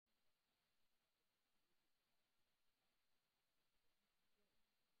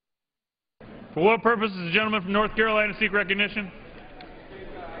For what purpose does the gentleman from North Carolina seek recognition?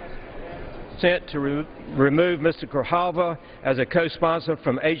 Consent to remove Mr. Grijalva as a co-sponsor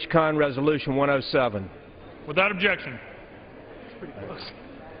from H.Con Resolution 107. Without objection. It's pretty close.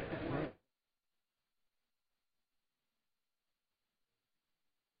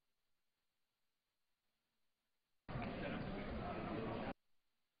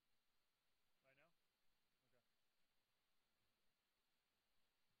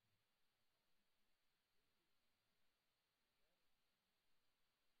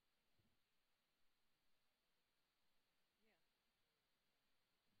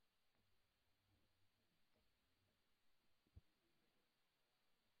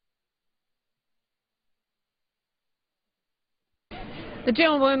 The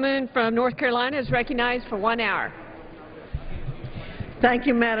gentlewoman from North Carolina is recognized for 1 hour. Thank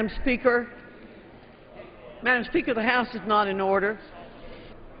you, Madam Speaker. Madam Speaker, the House is not in order.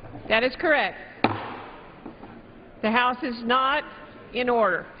 That is correct. The House is not in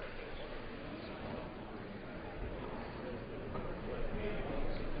order.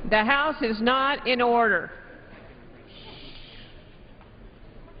 The House is not in order.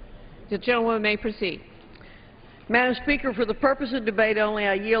 The gentlewoman may proceed. Madam Speaker, for the purpose of debate only,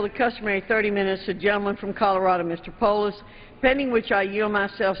 I yield the customary 30 minutes to the gentleman from Colorado, Mr. Polis, pending which I yield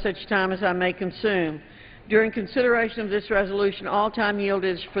myself such time as I may consume. During consideration of this resolution, all time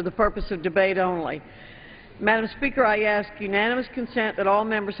yielded is for the purpose of debate only. Madam Speaker, I ask unanimous consent that all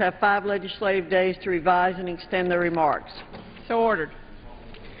members have 5 legislative days to revise and extend their remarks. So ordered.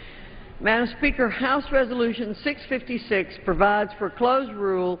 Madam Speaker, House Resolution 656 provides for closed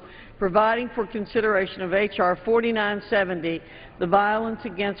rule providing for consideration of H.R. 4970, the Violence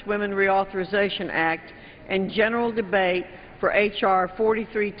Against Women Reauthorization Act, and general debate for H.R.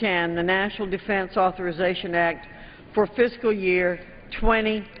 4310, the National Defense Authorization Act, for fiscal year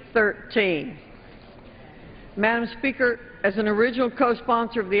 2013. Madam Speaker, as an original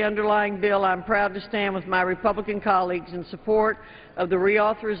co-sponsor of the underlying bill, I am proud to stand with my Republican colleagues in support of the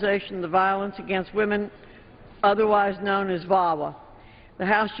reauthorization of the Violence Against Women, otherwise known as VAWA. The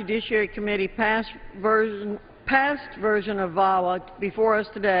House Judiciary Committee passed version of VAWA before us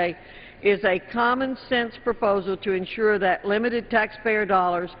today is a common-sense proposal to ensure that limited taxpayer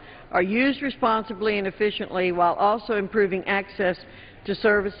dollars are used responsibly and efficiently while also improving access to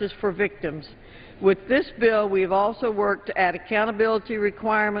services for victims. With this bill, we have also worked to add accountability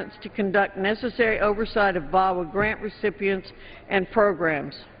requirements to conduct necessary oversight of VAWA grant recipients and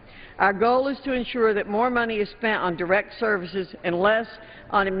programs. Our goal is to ensure that more money is spent on direct services and less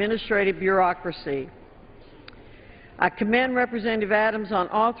on administrative bureaucracy. I commend Representative Adams on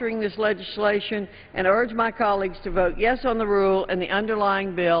authoring this legislation and urge my colleagues to vote yes on the rule and the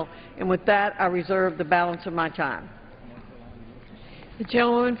underlying bill, and with that, I reserve the balance of my time. The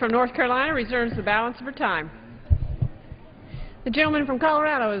gentlewoman from North Carolina reserves the balance of her time. The gentleman from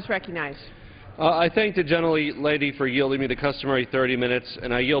Colorado is recognized. I thank the gentlelady for yielding me the customary 30 minutes,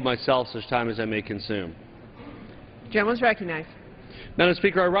 and I yield myself such time as I may consume. The gentleman is recognized. Madam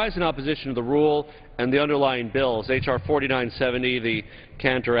Speaker, I rise in opposition to the rule and the underlying bills, H.R. 4970, the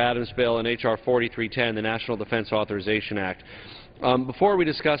Cantor-Adams bill, and H.R. 4310, the National Defense Authorization Act. Before we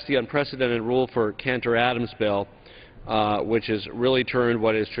discuss the unprecedented rule for Cantor-Adams bill, which has really turned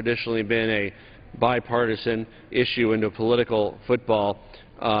what has traditionally been a bipartisan issue into political football,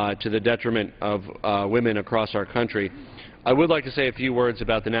 to the detriment of women across our country, I would like to say a few words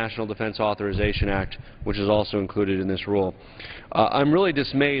about the National Defense Authorization Act, which is also included in this rule. I'm really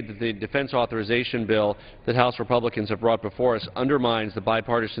dismayed that the Defense Authorization Bill that House Republicans have brought before us undermines the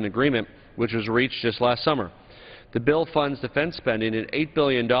bipartisan agreement which was reached just last summer. The bill funds defense spending at $8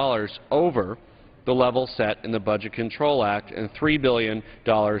 billion over the level set in the Budget Control Act and $3 billion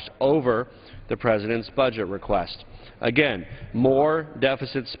over the President's budget request. Again, more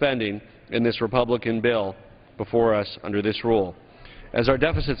deficit spending in this Republican bill before us under this rule. As our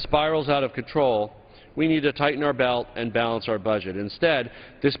deficit spirals out of control, we need to tighten our belt and balance our budget. Instead,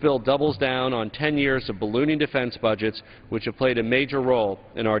 this bill doubles down on 10 years of ballooning defense budgets, which have played a major role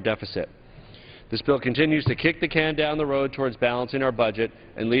in our deficit. This bill continues to kick the can down the road towards balancing our budget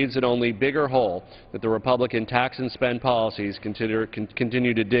and leaves an only bigger hole that the Republican tax and spend policies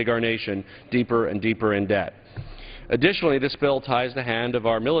continue to dig our nation deeper and deeper in debt. Additionally, this bill ties the hand of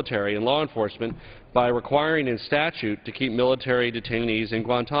our military and law enforcement by requiring in statute to keep military detainees in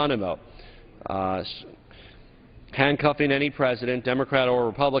Guantanamo, handcuffing any president, Democrat or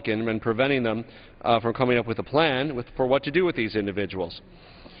Republican, and preventing them from coming up with a plan for what to do with these individuals.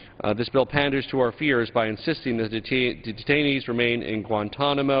 This bill panders to our fears by insisting that detainees remain in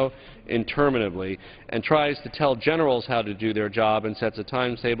Guantanamo interminably and tries to tell generals how to do their job and sets a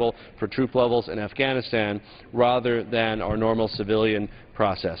timetable for troop levels in Afghanistan rather than our normal civilian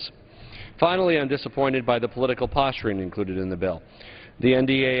process. Finally, I'm disappointed by the political posturing included in the bill. The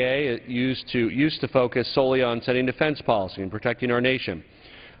NDAA used to focus solely on setting defense policy and protecting our nation.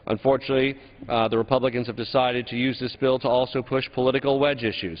 Unfortunately, the Republicans have decided to use this bill to also push political wedge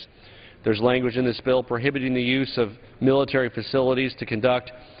issues. There's language in this bill prohibiting the use of military facilities to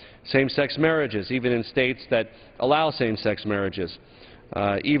conduct same-sex marriages, even in states that allow same-sex marriages,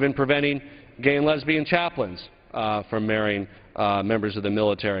 even preventing gay and lesbian chaplains from marrying members of the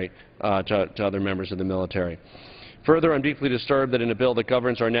military to other members of the military. Further, I'm deeply disturbed that in a bill that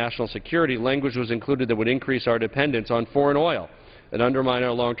governs our national security, language was included that would increase our dependence on foreign oil and undermine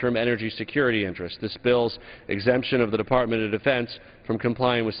our long-term energy security interests. This bill's exemption of the Department of Defense from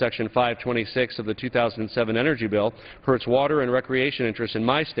complying with Section 526 of the 2007 Energy Bill hurts water and recreation interests in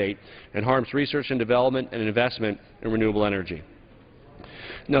my state and harms research and development and investment in renewable energy.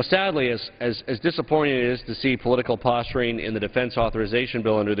 Now, sadly, as disappointing it is to see political posturing in the defense authorization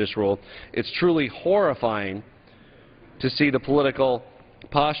bill under this rule, it's truly horrifying to see the political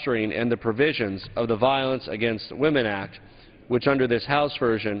posturing and the provisions of the Violence Against Women Act, which under this House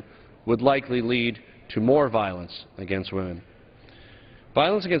version would likely lead to more violence against women.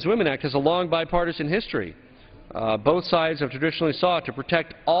 Violence Against Women Act has a long bipartisan history. Both sides have traditionally sought to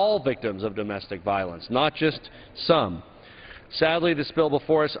protect all victims of domestic violence, not just some. Sadly, this bill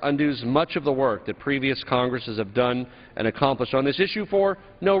before us undoes much of the work that previous Congresses have done and accomplished on this issue for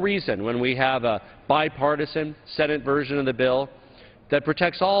no reason, when we have a bipartisan Senate version of the bill that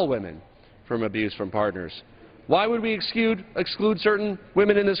protects all women from abuse from partners. Why would we exclude certain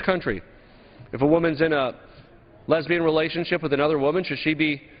women in this country? If a woman's in a lesbian relationship with another woman, should she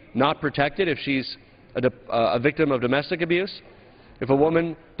be not protected if she's a victim of domestic abuse? If a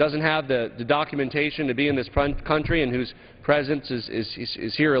woman doesn't have the documentation to be in this country and whose presence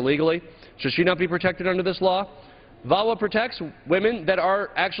is here illegally, should she not be protected under this law? VAWA protects women that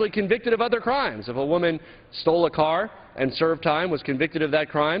are actually convicted of other crimes. If a woman stole a car and served time, was convicted of that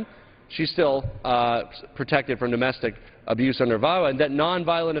crime, she's still protected from domestic abuse under VAWA, and that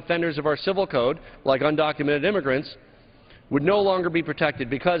nonviolent offenders of our civil code, like undocumented immigrants, would no longer be protected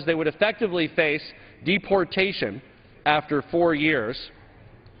because they would effectively face deportation after 4 years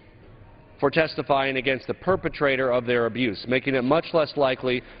for testifying against the perpetrator of their abuse, making it much less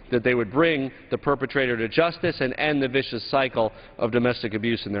likely that they would bring the perpetrator to justice and end the vicious cycle of domestic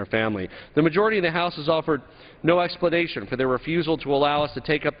abuse in their family. The majority in the House has offered no explanation for their refusal to allow us to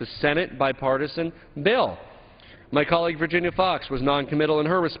take up the Senate bipartisan bill. My colleague Virginia Fox was noncommittal in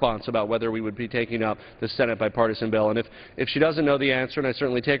her response about whether we would be taking up the Senate bipartisan bill. And if she doesn't know the answer, and I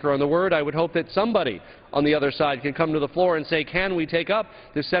certainly take her on the word, I would hope that somebody on the other side can come to the floor and say, can we take up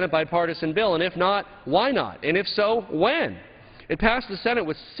the Senate bipartisan bill? And if not, why not? And if so, when? It passed the Senate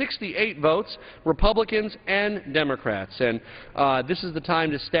with 68 votes, Republicans and Democrats. And this is the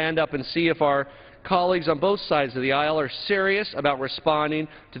time to stand up and see if our colleagues on both sides of the aisle are serious about responding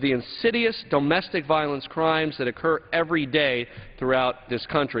to the insidious domestic violence crimes that occur every day throughout this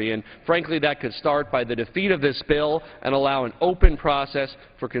country. And frankly, that could start by the defeat of this bill and allow an open process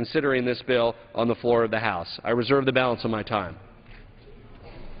for considering this bill on the floor of the House. I reserve the balance of my time.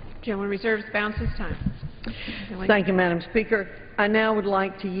 Gentleman reserves the balance of his time. Thank you, Madam Speaker. I now would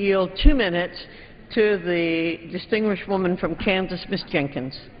like to yield 2 minutes to the distinguished woman from Kansas, Ms.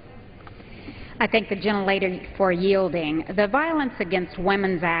 Jenkins. I thank the gentlelady for yielding. The Violence Against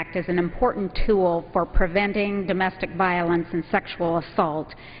Women's Act is an important tool for preventing domestic violence and sexual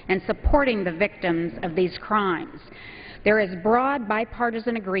assault and supporting the victims of these crimes. There is broad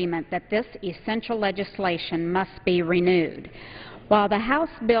bipartisan agreement that this essential legislation must be renewed. While the House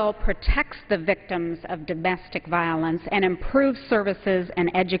bill protects the victims of domestic violence and improves services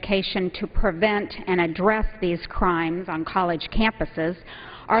and education to prevent and address these crimes on college campuses,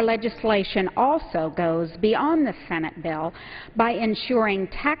 our legislation also goes beyond the Senate bill by ensuring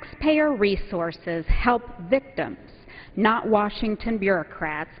taxpayer resources help victims, not Washington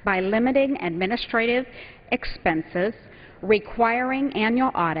bureaucrats, by limiting administrative expenses, requiring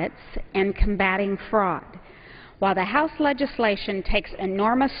annual audits, and combating fraud. While the House legislation takes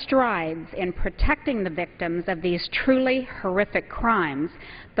enormous strides in protecting the victims of these truly horrific crimes,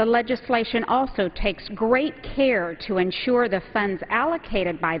 the legislation also takes great care to ensure the funds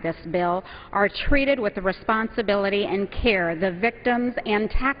allocated by this bill are treated with the responsibility and care the victims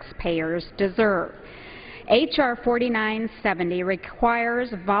and taxpayers deserve. H.R. 4970 requires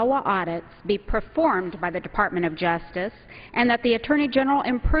VAWA audits be performed by the Department of Justice and that the Attorney General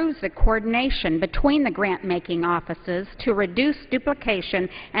improves the coordination between the grant-making offices to reduce duplication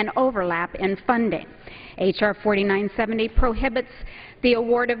and overlap in funding. H.R. 4970 prohibits the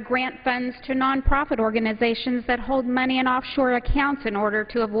award of grant funds to nonprofit organizations that hold money in offshore accounts in order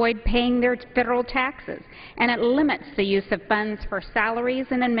to avoid paying their federal taxes, and it limits the use of funds for salaries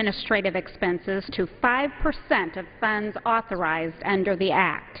and administrative expenses to 5% of funds authorized under the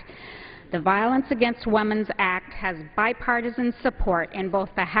Act. The Violence Against Women's Act has bipartisan support in both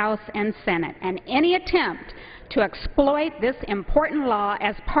the House and Senate, and any attempt to exploit this important law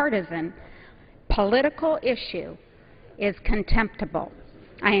as partisan political issue is contemptible.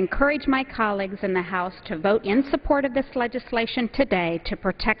 I encourage my colleagues in the House to vote in support of this legislation today to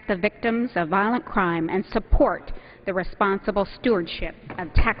protect the victims of violent crime and support the responsible stewardship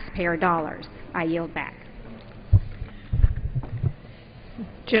of taxpayer dollars. I yield back.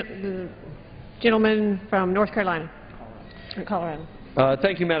 The gentleman from North Carolina, or Colorado.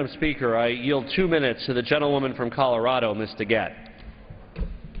 Thank you, Madam Speaker. I yield 2 minutes to the gentlewoman from Colorado, Ms. DeGette.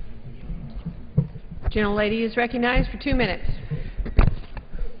 Gentlelady is recognized for 2 minutes.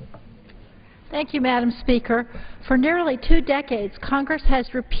 Thank you, Madam Speaker. For nearly 2 decades, Congress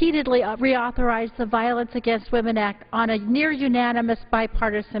has repeatedly reauthorized the Violence Against Women Act on a near-unanimous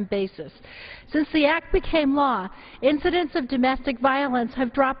bipartisan basis. Since the Act became law, incidents of domestic violence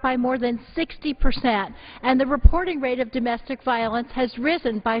have dropped by more than 60%, and the reporting rate of domestic violence has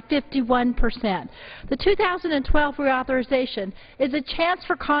risen by 51%. The 2012 reauthorization is a chance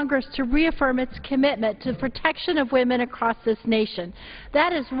for Congress to reaffirm its commitment to the protection of women across this nation.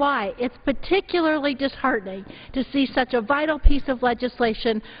 That is why it's particularly disheartening to see such a vital piece of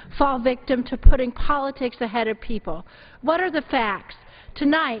legislation fall victim to putting politics ahead of people. What are the facts?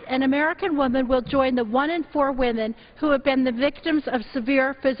 Tonight, an American woman will join the 1 in 4 women who have been the victims of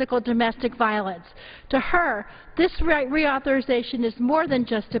severe physical domestic violence. To her, this reauthorization is more than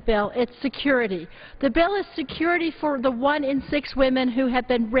just a bill, it's security. The bill is security for the 1 in 6 women who have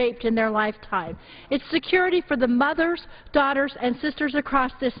been raped in their lifetime. It's security for the mothers, daughters, and sisters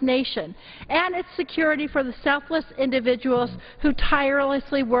across this nation. And it's security for the selfless individuals who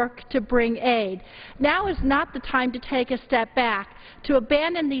tirelessly work to bring aid. Now is not the time to take a step back, to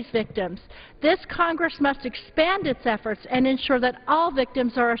abandon these victims. This Congress must expand its efforts and ensure that all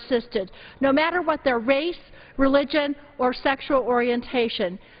victims are assisted, no matter what their race, religion, or sexual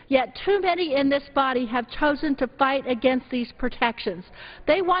orientation. Yet too many in this body have chosen to fight against these protections.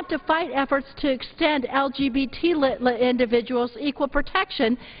 They want to fight efforts to extend LGBT individuals equal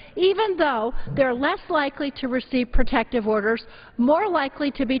protection, even though they're less likely to receive protective orders, more likely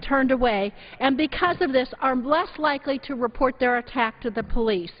to be turned away, and because of this are less likely to report their attack to the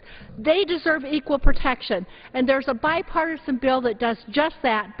police. They deserve equal protection, and there's a bipartisan bill that does just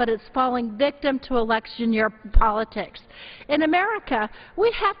that, but it's falling victim to election year politics. In America,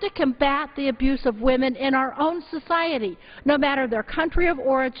 we have to combat the abuse of women in our own society, no matter their country of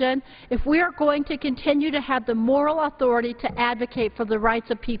origin, if we are going to continue to have the moral authority to advocate for the rights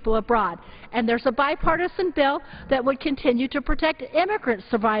of people abroad. And there's a bipartisan bill that would continue to protect immigrant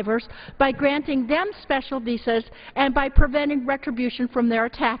survivors by granting them special visas and by preventing retribution from their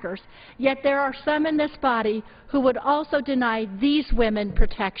attackers. Yet there are some in this body who would also deny these women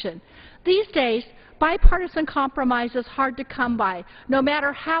protection. These days, bipartisan compromise is hard to come by, no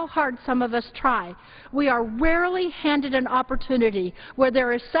matter how hard some of us try. We are rarely handed an opportunity where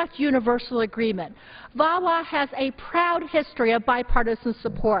there is such universal agreement. VAWA has a proud history of bipartisan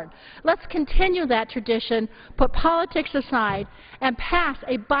support. Let's continue that tradition, put politics aside, and pass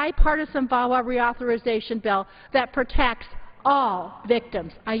a bipartisan VAWA reauthorization bill that protects all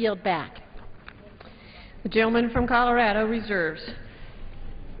victims. I yield back. The gentleman from Colorado reserves.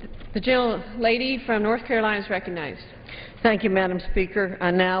 The gentlelady from North Carolina is recognized. Thank you, Madam Speaker.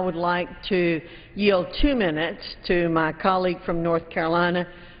 I now would like to yield 2 minutes to my colleague from North Carolina,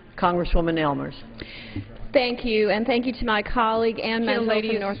 Congresswoman Elmers. Thank you, and thank you to my colleague Ann Menzel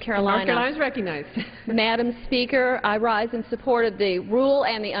from North Carolina. North Carolina is recognized. Madam Speaker, I rise in support of the rule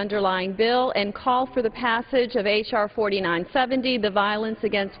and the underlying bill and call for the passage of H.R. 4970, the Violence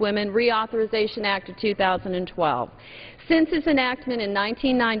Against Women Reauthorization Act of 2012. Since its enactment in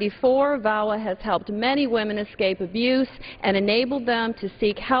 1994, VAWA has helped many women escape abuse and enabled them to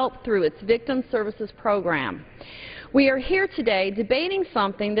seek help through its Victim Services Program. We are here today debating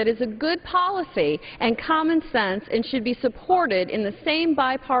something that is a good policy and common sense and should be supported in the same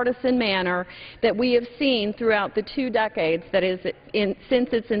bipartisan manner that we have seen throughout the 2 decades that is since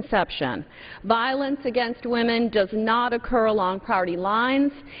its inception. Violence against women does not occur along party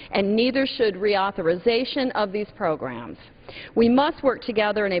lines, and neither should reauthorization of these programs. We must work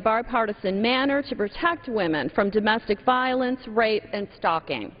together in a bipartisan manner to protect women from domestic violence, rape, and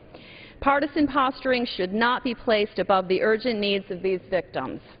stalking. Partisan posturing should not be placed above the urgent needs of these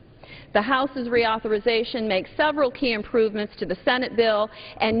victims. The House's reauthorization makes several key improvements to the Senate bill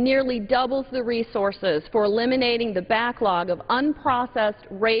and nearly doubles the resources for eliminating the backlog of unprocessed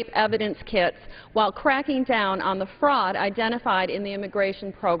rape evidence kits while cracking down on the fraud identified in the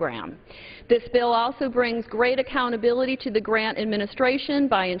immigration program. This bill also brings great accountability to the grant administration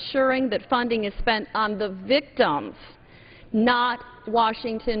by ensuring that funding is spent on the victims, not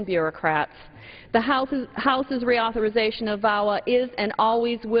Washington bureaucrats. The House's reauthorization of VAWA is and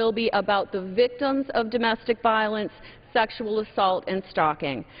always will be about the victims of domestic violence, sexual assault, and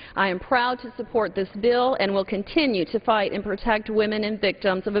stalking. I am proud to support this bill and will continue to fight and protect women and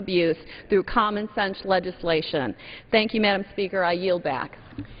victims of abuse through common sense legislation. Thank you, Madam Speaker. I yield back.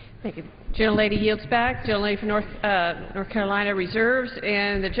 Thank you. Gentlelady yields back. Gentlelady from North Carolina reserves,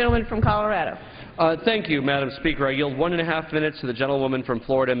 and the gentleman from Colorado. Thank you, Madam Speaker. I yield 1.5 minutes to the gentlewoman from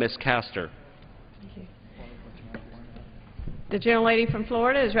Florida, Ms. Castor. The gentlelady from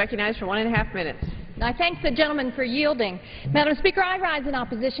Florida is recognized for 1.5 minutes. I thank the gentleman for yielding. Madam Speaker, I rise in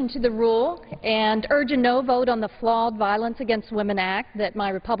opposition to the rule and urge a no vote on the flawed Violence Against Women Act that my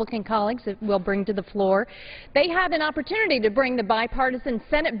Republican colleagues will bring to the floor. They had an opportunity to bring the bipartisan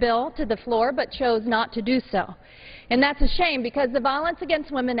Senate bill to the floor but chose not to do so. And that's a shame, because the Violence Against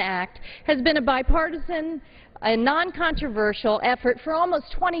Women Act has been a bipartisan and non-controversial effort for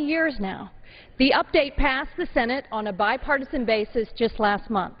almost 20 years now. The update passed the Senate on a bipartisan basis just last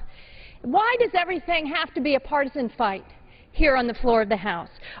month. Why does everything have to be a partisan fight here on the floor of the House?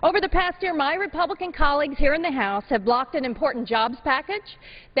 Over the past year, my Republican colleagues here in the House have blocked an important jobs package.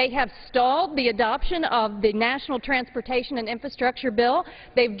 They have stalled the adoption of the National Transportation and Infrastructure Bill.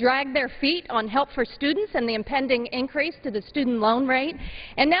 They've dragged their feet on help for students and the impending increase to the student loan rate.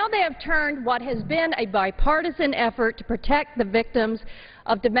 And now they have turned what has been a bipartisan effort to protect the victims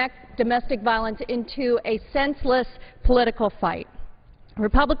of domestic violence into a senseless political fight.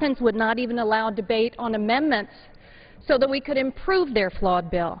 Republicans would not even allow debate on amendments so that we could improve their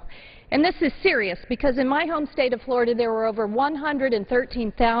flawed bill. And this is serious, because in my home state of Florida there were over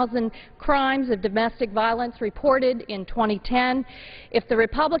 113,000 crimes of domestic violence reported in 2010. If the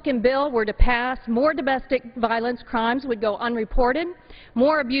Republican bill were to pass, more domestic violence crimes would go unreported,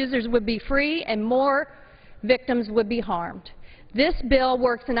 more abusers would be free, and more victims would be harmed. This bill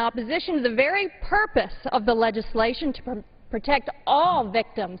works in opposition to the very purpose of the legislation to protect all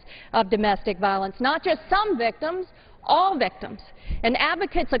victims of domestic violence, not just some victims, all victims. And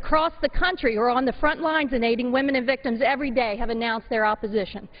advocates across the country who are on the front lines in aiding women and victims every day have announced their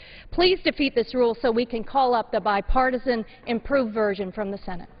opposition. Please defeat this rule so we can call up the bipartisan improved version from the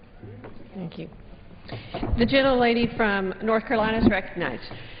Senate. Thank you. The gentlelady from North Carolina is recognized.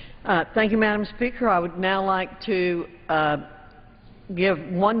 Thank you, Madam Speaker. I would now like to give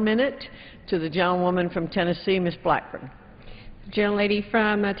 1 minute to the gentlewoman from Tennessee, Ms. Blackburn. The gentlelady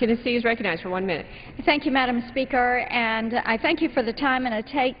from Tennessee is recognized for 1 minute. Thank you, Madam Speaker, and I thank you for the time, and I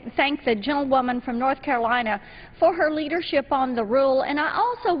thank the gentlewoman from North Carolina for her leadership on the rule. And I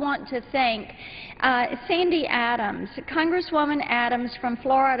also want to thank Sandy Adams, Congresswoman Adams from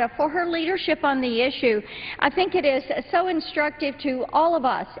Florida, for her leadership on the issue. I think it is so instructive to all of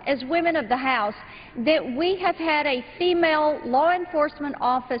us as women of the House that we have had a female law enforcement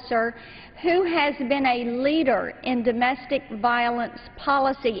officer who has been a leader in domestic violence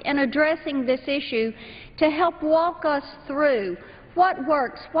policy in addressing this issue to help walk us through what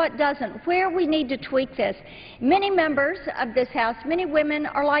works, what doesn't, where we need to tweak this. Many members of this House, many women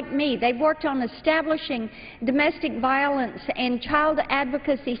are like me. They've worked on establishing domestic violence and child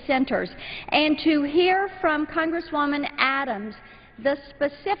advocacy centers. And to hear from Congresswoman Adams the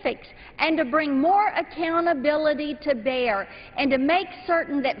specifics and to bring more accountability to bear and to make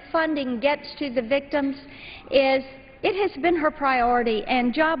certain that funding gets to the victims it has been her priority,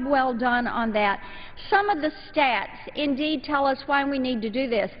 and job well done on that. Some of the stats indeed tell us why we need to do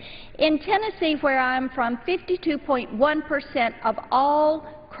this. In Tennessee, where I'm from, 52.1% of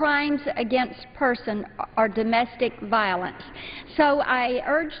all crimes against person are domestic violence. So I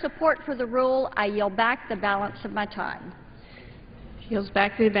urge support for the rule. I yield back the balance of my time. Yields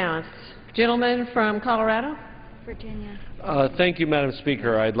back to the balance. Gentleman from Colorado. Virginia. Thank you, Madam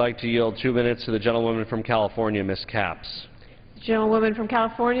Speaker. I'd like to yield 2 minutes to the gentlewoman from California, Ms. Capps. The gentlewoman from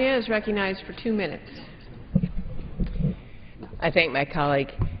California is recognized for 2 minutes. I thank my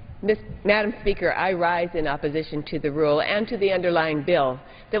colleague. Madam Speaker, I rise in opposition to the rule and to the underlying bill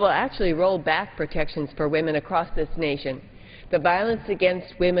that will actually roll back protections for women across this nation. The Violence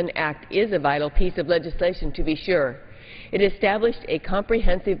Against Women Act is a vital piece of legislation, to be sure. It established a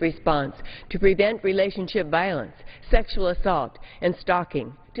comprehensive response to prevent relationship violence, sexual assault, and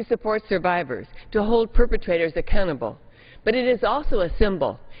stalking, to support survivors, to hold perpetrators accountable. But it is also a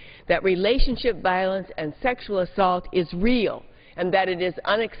symbol that relationship violence and sexual assault is real and that it is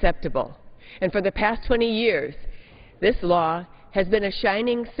unacceptable. And for the past 20 years, this law has been a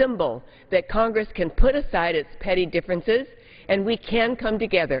shining symbol that Congress can put aside its petty differences and we can come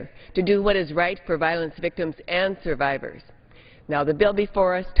together to do what is right for violence victims and survivors. Now, the bill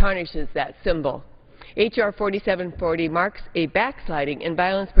before us tarnishes that symbol. H.R. 4740 marks a backsliding in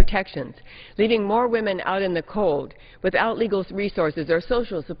violence protections, leaving more women out in the cold without legal resources or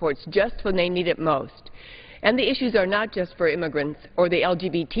social supports just when they need it most. And the issues are not just for immigrants or the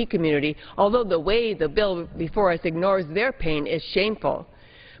LGBT community, although the way the bill before us ignores their pain is shameful,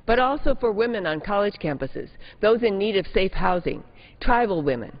 but also for women on college campuses, those in need of safe housing, tribal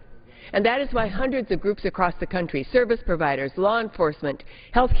women. And that is why hundreds of groups across the country, service providers, law enforcement,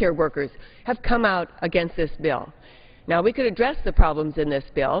 healthcare workers, have come out against this bill. Now, we could address the problems in this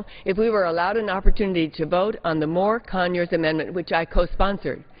bill if we were allowed an opportunity to vote on the Moore-Conyers amendment, which I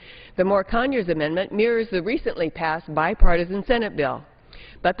co-sponsored. The Moore-Conyers amendment mirrors the recently passed bipartisan Senate bill,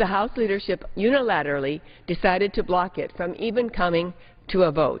 but the House leadership unilaterally decided to block it from even coming to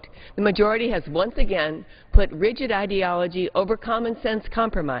a vote. The majority has once again put rigid ideology over common sense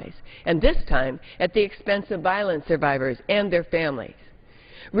compromise, and this time at the expense of violence survivors and their families.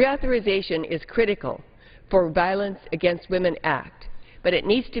 Reauthorization is critical for Violence Against Women Act, but it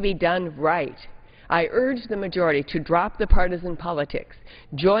needs to be done right. I urge the majority to drop the partisan politics,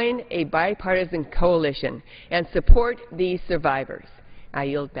 join a bipartisan coalition, and support these survivors. I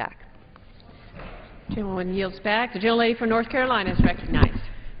yield back. Gentlewoman yields back. The gentlelady from North Carolina is recognized.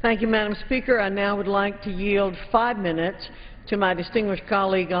 Thank you, Madam Speaker. I now would like to yield 5 minutes to my distinguished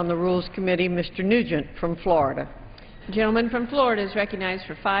colleague on the Rules Committee, Mr. Nugent from Florida. The gentleman from Florida is recognized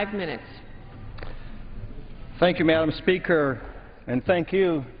for 5 minutes. Thank you, Madam Speaker, and thank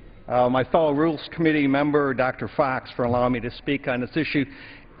you, my fellow Rules Committee member, Dr. Fox, for allowing me to speak on this issue,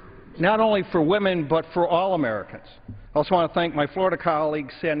 not only for women, but for all Americans. I also want to thank my Florida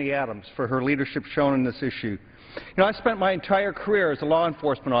colleague, Sandy Adams, for her leadership shown in this issue. You know, I spent my entire career as a law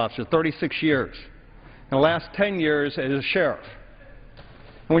enforcement officer, 36 years, and the last 10 years as a sheriff.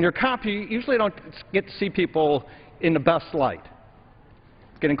 And when you're a cop, you usually don't get to see people in the best light.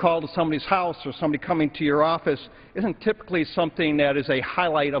 Getting called to somebody's house or somebody coming to your office isn't typically something that is a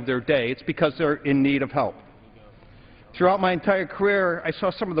highlight of their day. It's because they're in need of help. Throughout my entire career, I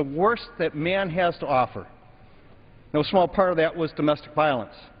saw some of the worst that man has to offer. No small part of that was domestic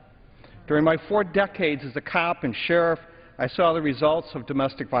violence. During my 4 decades as a cop and sheriff, I saw the results of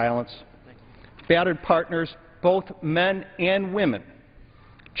domestic violence. Battered partners, both men and women.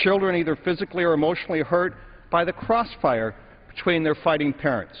 Children either physically or emotionally hurt by the crossfire between their fighting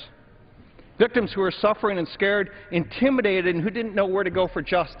parents. Victims who were suffering and scared, intimidated, and who didn't know where to go for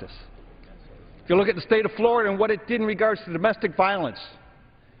justice. If you look at the state of Florida and what it did in regards to domestic violence,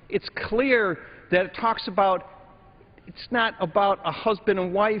 it's clear that it talks about, it's not about a husband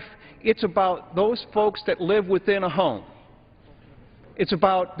and wife, it's about those folks that live within a home. It's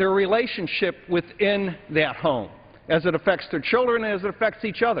about their relationship within that home, as it affects their children and as it affects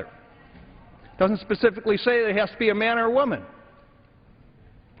each other. It doesn't specifically say that it has to be a man or a woman.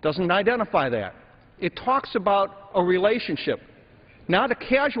 It doesn't identify that. It talks about a relationship. Not a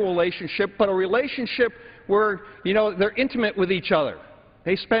casual relationship, but a relationship where, you know, they're intimate with each other.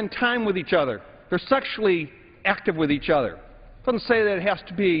 They spend time with each other. They're sexually active with each other. It doesn't say that it has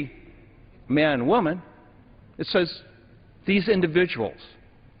to be man and woman. It says these individuals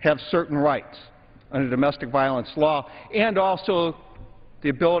have certain rights under domestic violence law and also the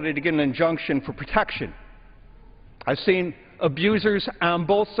ability to get an injunction for protection. I've seen abusers on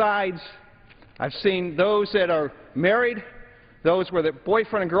both sides. I've seen those that are married, those were the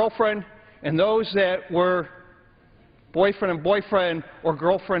boyfriend and girlfriend, and those that were boyfriend and boyfriend or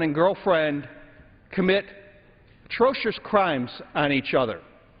girlfriend and girlfriend commit atrocious crimes on each other.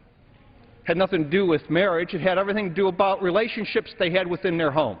 It had nothing to do with marriage. It had everything to do about relationships they had within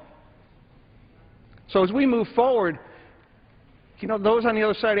their home. So as we move forward, you know, those on the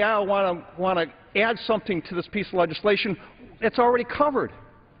other side of the aisle want to add something to this piece of legislation that's already covered.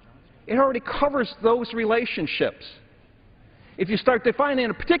 it already covers those relationships. If you start defining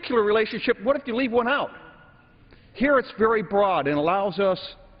a particular relationship, what if you leave one out? Here it's very broad and allows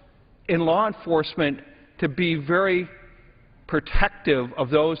us in law enforcement to be very protective of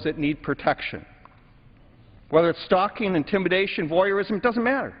those that need protection. Whether it's stalking, intimidation, voyeurism, it doesn't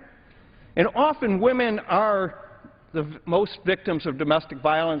matter. And often women are the most victims of domestic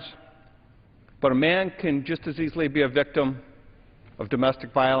violence, but a man can just as easily be a victim of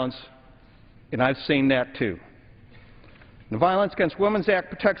domestic violence, and I've seen that too. The Violence Against Women Act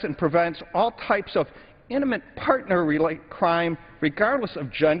protects and prevents all types of intimate partner crime, regardless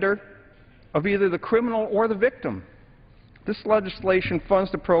of gender, of either the criminal or the victim. This legislation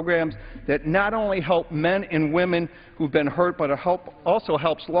funds the programs that not only help men and women who've been hurt, but it also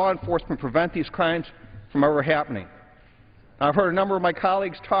helps law enforcement prevent these crimes from ever happening. I've heard a number of my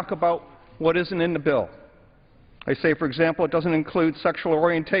colleagues talk about what isn't in the bill. They say, for example, it doesn't include sexual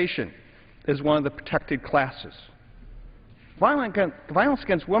orientation as one of the protected classes. Violence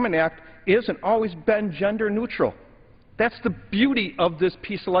Against Women Act isn't always been gender neutral. That's the beauty of this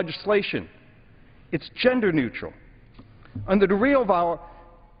piece of legislation. It's gender neutral. Under the Reauthorization,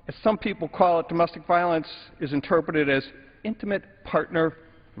 as some people call it, domestic violence is interpreted as intimate partner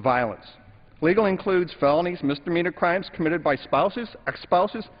violence. Legal includes felonies, misdemeanor crimes committed by spouses,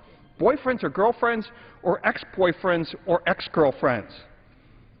 ex-spouses, boyfriends or girlfriends, or ex-boyfriends or ex-girlfriends.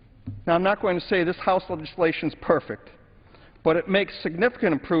 Now, I'm not going to say this House legislation is perfect, but it makes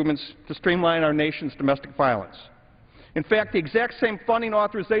significant improvements to streamline our nation's domestic violence. In fact, the exact same funding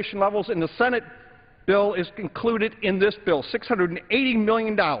authorization levels in the Senate bill is included in this bill, $680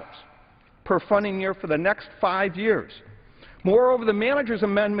 million per funding year for the next 5 years. Moreover, the manager's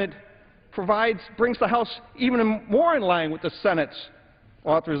amendment brings the House even more in line with the Senate's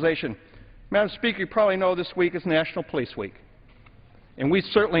authorization. Madam Speaker, you probably know this week is National Police Week, and we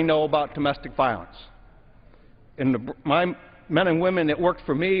certainly know about domestic violence. And my men and women that worked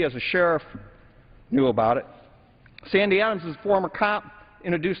for me as a sheriff knew about it. Sandy Adams, as a former cop,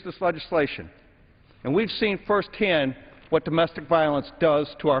 introduced this legislation. And we've seen firsthand what domestic violence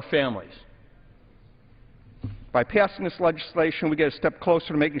does to our families. By passing this legislation, we get a step closer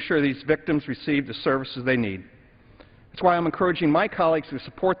to making sure these victims receive the services they need. That's why I'm encouraging my colleagues to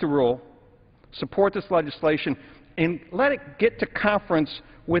support the rule, support this legislation, and let it get to conference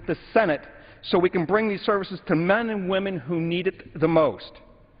with the Senate so we can bring these services to men and women who need it the most.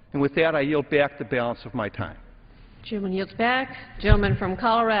 And with that, I yield back the balance of my time. Gentleman yields back. Gentleman from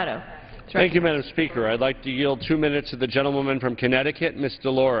Colorado. Thank you, Madam Speaker. I'd like to yield 2 minutes to the gentlewoman from Connecticut, Ms.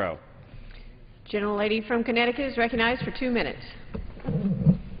 DeLauro. Gentlelady from Connecticut is recognized for 2 minutes.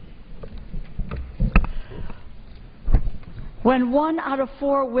 When 1 out of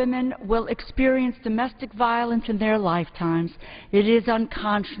 4 women will experience domestic violence in their lifetimes, it is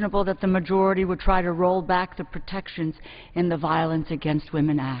unconscionable that the majority would try to roll back the protections in the Violence Against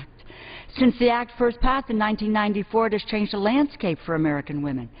Women Act. Since the Act first passed in 1994, it has changed the landscape for American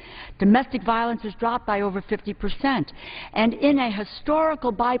women. Domestic violence has dropped by over 50%. And in a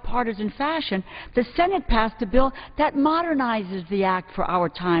historical bipartisan fashion, the Senate passed a bill that modernizes the Act for our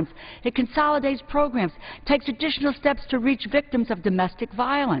times. It consolidates programs, takes additional steps to reach victims of domestic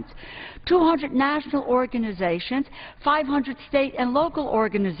violence. 200 national organizations, 500 state and local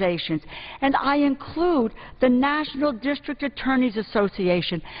organizations, and I include the National District Attorneys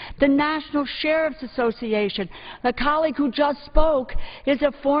Association, the National Sheriff's Association. The colleague who just spoke is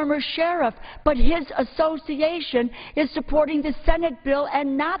a former sheriff, but his association is supporting the Senate bill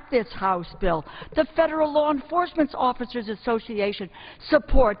and not this House bill. The Federal Law Enforcement Officers Association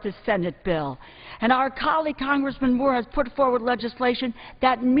support the Senate bill. And our colleague, Congressman Moore, has put forward legislation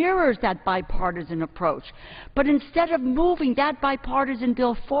that mirrors that bipartisan approach. But instead of moving that bipartisan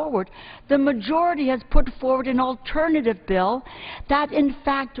bill forward, the majority has put forward an alternative bill that, in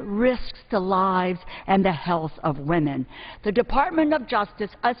fact, risks the lives and the health of women. The Department of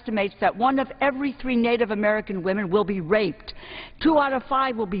Justice estimates that 1 of every 3 Native American women will be raped. 2 out of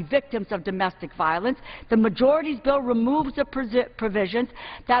 5 will be victims of domestic violence. The majority's bill removes the provisions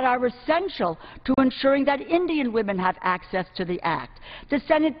that are essential to ensuring that Indian women have access to the Act. The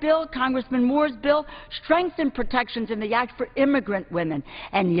Senate bill, Congressman Moore's bill, strengthened protections in the Act for immigrant women.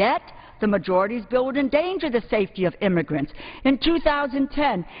 And yet, The majority's bill would endanger the safety of immigrants. In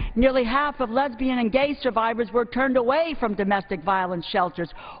 2010, nearly half of lesbian and gay survivors were turned away from domestic violence shelters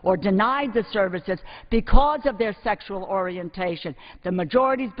or denied the services because of their sexual orientation. The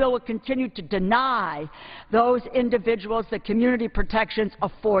majority's bill would continue to deny those individuals the community protections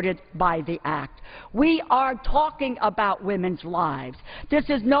afforded by the Act. We are talking about women's lives. This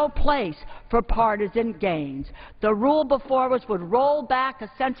is no place for partisan gains. The rule before us would roll back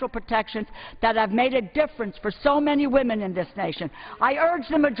essential protections that have made a difference for so many women in this nation. I urge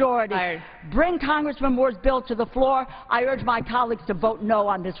the majority, bring Congressman Moore's bill to the floor. I urge my colleagues to vote no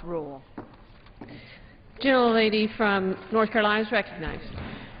on this rule. Gentlelady from North Carolina is recognized.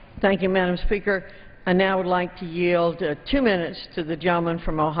 Thank you, Madam Speaker. I now would like to yield 2 minutes to the gentleman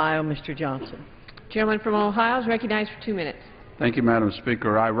from Ohio, Mr. Johnson. Gentleman from Ohio is recognized for 2 minutes. Thank you, Madam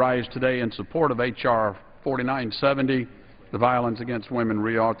Speaker. I rise today in support of H.R. 4970, the Violence Against Women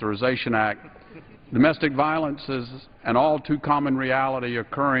Reauthorization Act. Domestic violence is an all-too-common reality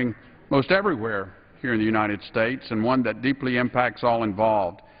occurring most everywhere here in the United States, and one that deeply impacts all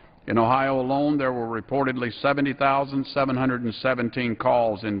involved. In Ohio alone, there were reportedly 70,717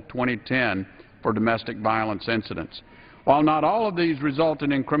 calls in 2010 for domestic violence incidents. While not all of these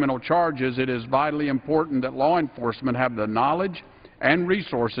resulted in criminal charges, it is vitally important that law enforcement have the knowledge and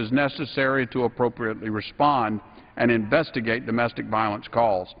resources necessary to appropriately respond and investigate domestic violence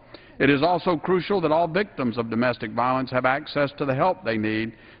calls. It is also crucial that all victims of domestic violence have access to the help they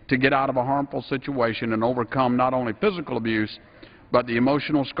need to get out of a harmful situation and overcome not only physical abuse, but the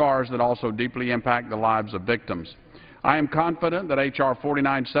emotional scars that also deeply impact the lives of victims. I am confident that H.R.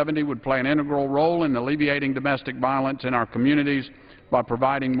 4970 would play an integral role in alleviating domestic violence in our communities by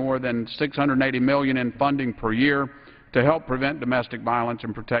providing more than $680 million in funding per year to help prevent domestic violence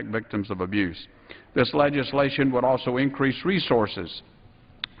and protect victims of abuse. This legislation would also increase resources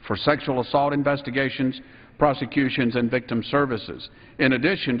for sexual assault investigations, prosecutions, and victim services, in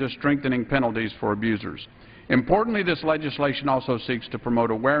addition to strengthening penalties for abusers. Importantly, this legislation also seeks to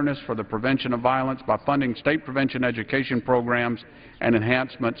promote awareness for the prevention of violence by funding state prevention education programs and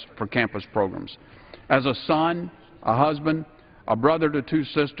enhancements for campus programs. As a son, a husband, a brother to 2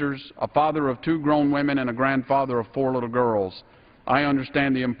 sisters, a father of 2 grown women, and a grandfather of 4 little girls, I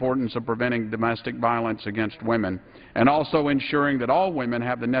understand the importance of preventing domestic violence against women and also ensuring that all women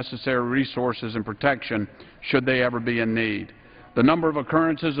have the necessary resources and protection should they ever be in need. The number of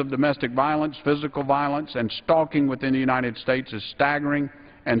occurrences of domestic violence, physical violence, and stalking within the United States is staggering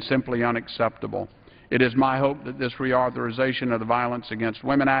and simply unacceptable. It is my hope that this reauthorization of the Violence Against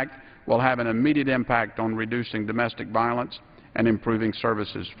Women Act will have an immediate impact on reducing domestic violence and improving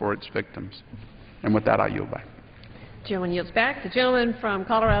services for its victims. And with that, I yield back. The gentleman yields back. The gentleman from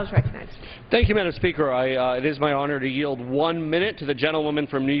Colorado is recognized. Thank you, Madam Speaker. It is my honor to yield 1 minute to the gentlewoman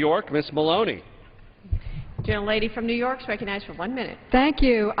from New York, Ms. Maloney. Gentlelady from New York is recognized for 1 minute. Thank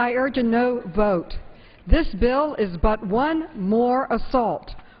you. I urge a no vote. This bill is but one more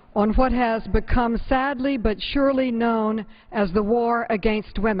assault on what has become sadly but surely known as the war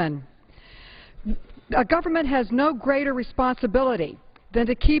against women. A government has no greater responsibility than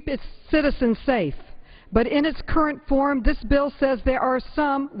to keep its citizens safe. But in its current form, this bill says there are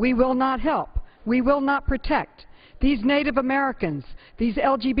some we will not help, we will not protect. These Native Americans, these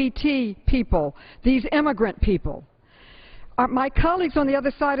LGBT people, these immigrant people. My colleagues on the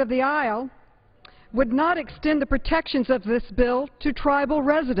other side of the aisle would not extend the protections of this bill to tribal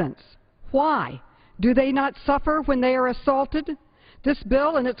residents. Why? Do they not suffer when they are assaulted? This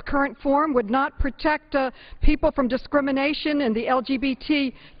bill in its current form would not protect people from discrimination in the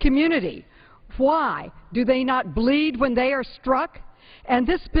LGBT community. Why? Do they not bleed when they are struck? And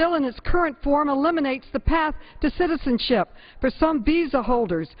this bill in its current form eliminates the path to citizenship for some visa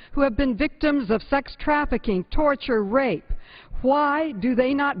holders who have been victims of sex trafficking, torture, rape. Why do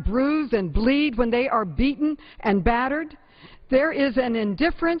they not bruise and bleed when they are beaten and battered? There is an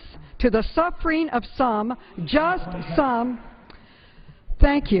indifference to the suffering of some, just some.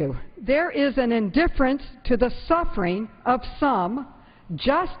 Thank you. There is an indifference to the suffering of some,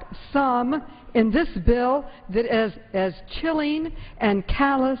 just some, in this bill that is as chilling and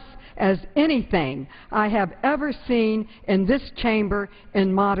callous as anything I have ever seen in this chamber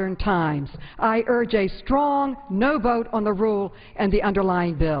in modern times. I urge a strong no vote on the rule and the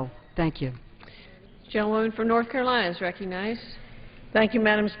underlying bill. Thank you. Gentlewoman from North Carolina is recognized. Thank you,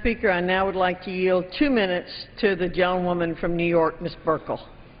 Madam Speaker. I now would like to yield 2 minutes to the gentlewoman from New York, Ms. Burkle.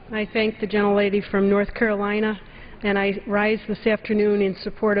 I thank the gentlelady from North Carolina, and I rise this afternoon in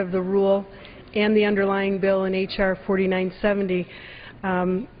support of the rule and the underlying bill in H.R. 4970.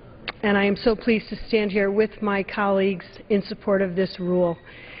 And I am so pleased to stand here with my colleagues in support of this rule.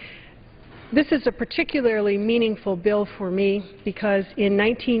 This is a particularly meaningful bill for me because in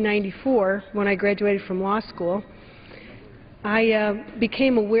 1994, when I graduated from law school, I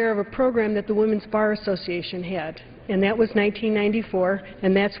became aware of a program that the Women's Bar Association had, and that was 1994,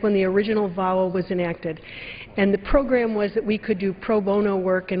 and that's when the original VAWA was enacted. And the program was that we could do pro bono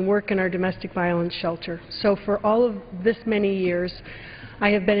work and work in our domestic violence shelter. So for all of this many years,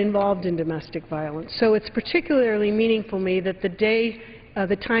 I have been involved in domestic violence. So it's particularly meaningful to me that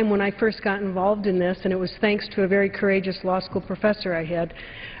the time when I first got involved in this, and it was thanks to a very courageous law school professor I had,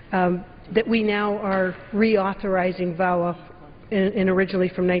 that we now are reauthorizing VAWA, and originally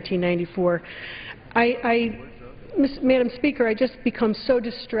from 1994. Madam Speaker, I just become so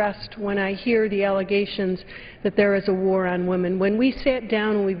distressed when I hear the allegations that there is a war on women. When we sat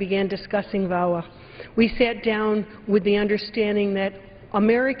down and we began discussing VAWA, we sat down with the understanding that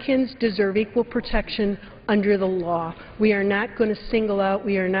Americans deserve equal protection under the law. We are not going to single out,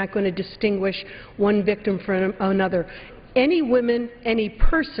 we are not going to distinguish one victim from another. Any woman, any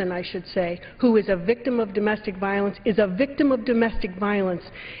person, I should say, who is a victim of domestic violence is a victim of domestic violence,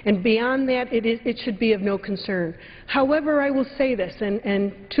 and beyond that, it should be of no concern. However, I will say this,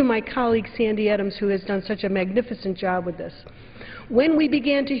 and to my colleague Sandy Adams, who has done such a magnificent job with this, when we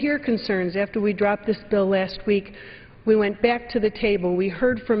began to hear concerns after we dropped this bill last week, we went back to the table. We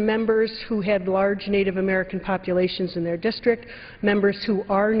heard from members who had large Native American populations in their district, members who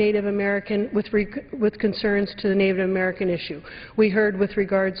are Native American with concerns to the Native American issue. We heard with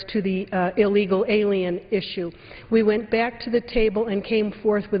regards to the illegal alien issue. We went back to the table and came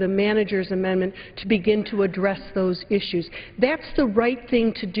forth with a manager's amendment to begin to address those issues. That's the right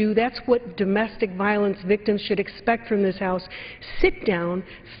thing to do. That's what domestic violence victims should expect from this House. Sit down,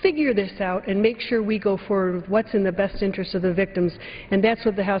 figure this out, and make sure we go forward with what's in the best interest of the victims, and that's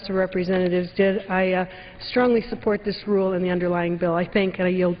what the House of Representatives did. I strongly support this rule and the underlying bill. I thank and I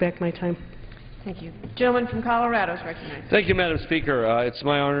yield back my time. Thank you. The gentleman from Colorado is recognized. Thank you, Madam Speaker. It's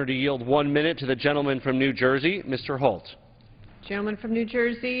my honor to yield 1 minute to the gentleman from New Jersey, Mr. Holt. The gentleman from New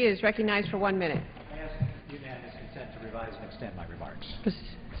Jersey is recognized for 1 minute. I ask unanimous consent to revise and extend my remarks.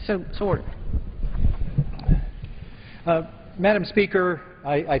 So ordered. Madam Speaker,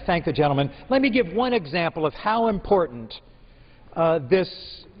 I thank the gentleman. Let me give one example of how important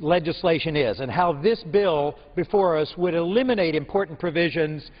this legislation is and how this bill before us would eliminate important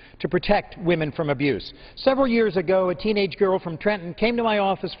provisions to protect women from abuse. Several years ago, a teenage girl from Trenton came to my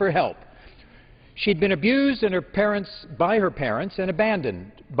office for help. She'd been abused by her parents and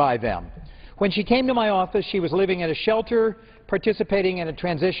abandoned by them. When she came to my office, she was living at a shelter, participating in a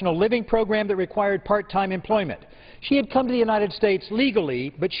transitional living program that required part-time employment. She had come to the United States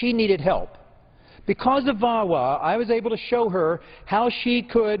legally, but she needed help. Because of VAWA, I was able to show her how she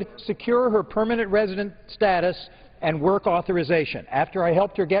could secure her permanent resident status and work authorization. After I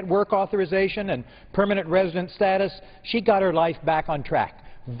helped her get work authorization and permanent resident status, she got her life back on track.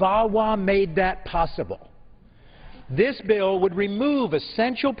 VAWA made that possible. This bill would remove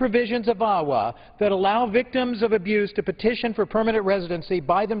essential provisions of VAWA that allow victims of abuse to petition for permanent residency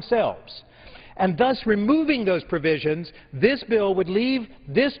by themselves. And thus, removing those provisions, this bill would leave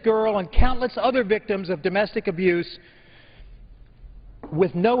this girl and countless other victims of domestic abuse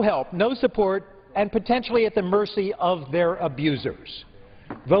with no help, no support, and potentially at the mercy of their abusers.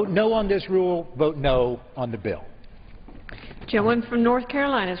 Vote no on this rule. Vote no on the bill. Gentleman from North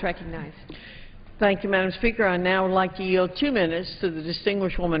Carolina is recognized. Thank you, Madam Speaker. I now would like to yield 2 minutes to the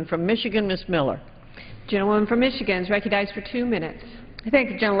distinguished woman from Michigan, Ms. Miller. Gentleman from Michigan is recognized for 2 minutes. I thank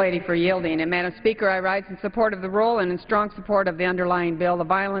the gentlelady for yielding. And, Madam Speaker, I rise in support of the rule and in strong support of the underlying bill, the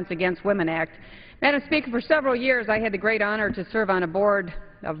Violence Against Women Act. Madam Speaker, for several years I had the great honor to serve on a board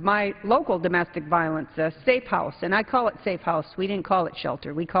of my local domestic violence safe house, and I call it safe house. We didn't call it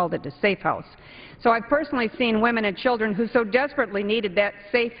shelter. We called it a safe house. So I've personally seen women and children who so desperately needed that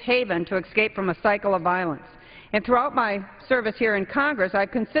safe haven to escape from a cycle of violence. And throughout my service here in Congress,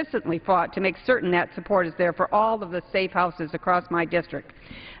 I've consistently fought to make certain that support is there for all of the safe houses across my district.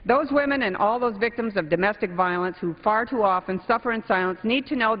 Those women and all those victims of domestic violence who far too often suffer in silence need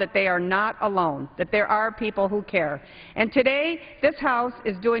to know that they are not alone, that there are people who care. And today, this House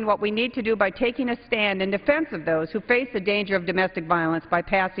is doing what we need to do by taking a stand in defense of those who face the danger of domestic violence by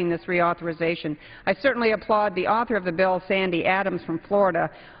passing this reauthorization. I certainly applaud the author of the bill, Sandy Adams from Florida.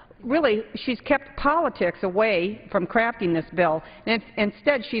 Really, she's kept politics away from crafting this bill, and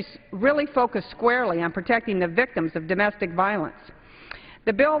instead she's really focused squarely on protecting the victims of domestic violence.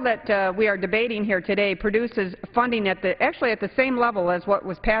 The bill that we are debating here today produces funding actually at the same level as what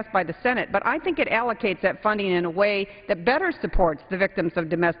was passed by the Senate, but I think it allocates that funding in a way that better supports the victims of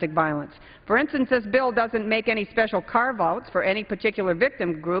domestic violence. For instance, this bill doesn't make any special carve-outs for any particular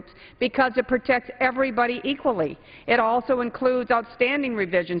victim groups because it protects everybody equally. It also includes outstanding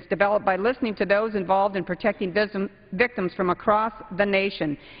revisions developed by listening to those involved in protecting victims from across the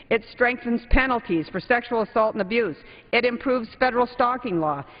nation. It strengthens penalties for sexual assault and abuse. It improves federal stalking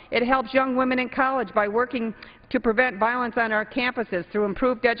law. It helps young women in college by working to prevent violence on our campuses through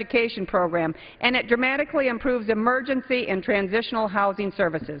improved education program, and it dramatically improves emergency and transitional housing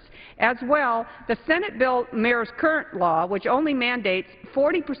services. As well, the Senate bill mirrors current law, which only mandates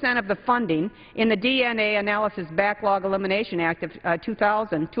 40% of the funding in the DNA Analysis Backlog Elimination Act of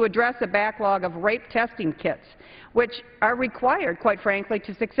 2000 to address a backlog of rape testing kits, which are required, quite frankly,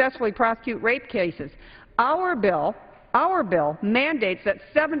 to successfully prosecute rape cases. Our bill mandates that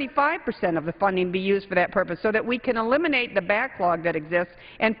 75% of the funding be used for that purpose so that we can eliminate the backlog that exists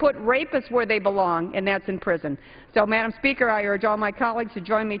and put rapists where they belong, and that's in prison. So, Madam Speaker, I urge all my colleagues to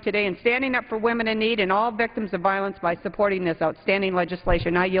join me today in standing up for women in need and all victims of violence by supporting this outstanding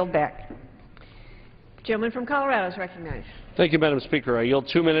legislation. I yield back. The gentleman from Colorado is recognized. Thank you, Madam Speaker. I yield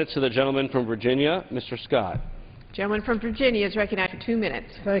 2 minutes to the gentleman from Virginia, Mr. Scott. The gentleman from Virginia is recognized for 2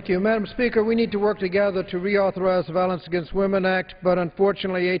 minutes. Thank you. Madam Speaker, we need to work together to reauthorize the Violence Against Women Act, but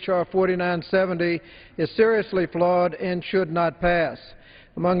unfortunately H.R. 4970 is seriously flawed and should not pass.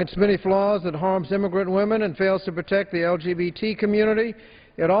 Among its many flaws, it harms immigrant women and fails to protect the LGBT community.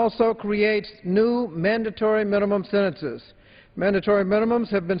 It also creates new mandatory minimum sentences. Mandatory minimums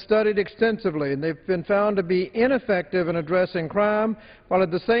have been studied extensively, and they've been found to be ineffective in addressing crime, while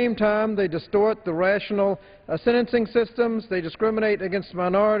at the same time they distort the rational sentencing systems, they discriminate against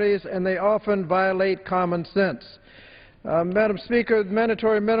minorities, and they often violate common sense. Madam Speaker,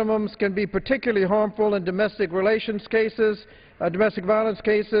 mandatory minimums can be particularly harmful in domestic relations cases, domestic violence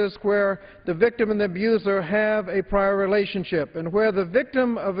cases where the victim and the abuser have a prior relationship, and where the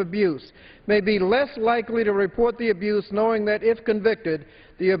victim of abuse may be less likely to report the abuse, knowing that if convicted,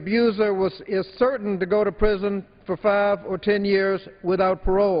 the abuser is certain to go to prison for 5 or 10 years without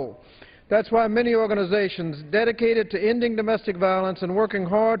parole. That's why many organizations dedicated to ending domestic violence and working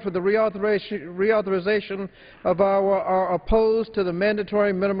hard for the reauthorization of VAWA are opposed to the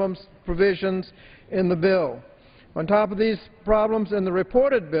mandatory minimum provisions in the bill. On top of these problems in the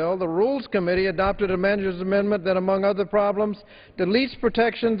reported bill, the Rules Committee adopted a manager's amendment that, among other problems, deletes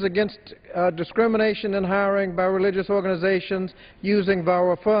protections against discrimination in hiring by religious organizations using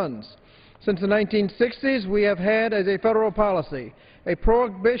VAWA funds. Since the 1960s, we have had as a federal policy a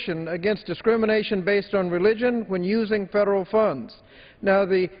prohibition against discrimination based on religion when using federal funds. Now,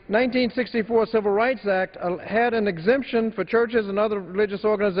 the 1964 Civil Rights Act had an exemption for churches and other religious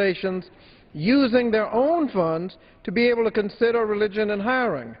organizations using their own funds to be able to consider religion in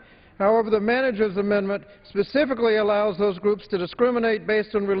hiring. However, the manager's amendment specifically allows those groups to discriminate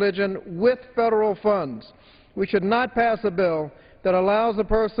based on religion with federal funds. We should not pass a bill that allows a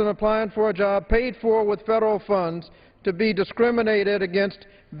person applying for a job paid for with federal funds to be discriminated against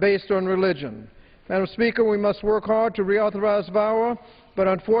based on religion. Madam Speaker, we must work hard to reauthorize VAWA, but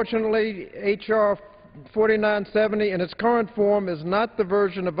unfortunately H.R. 4970 in its current form is not the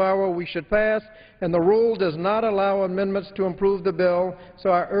version of VAWA we should pass, and the rule does not allow amendments to improve the bill, so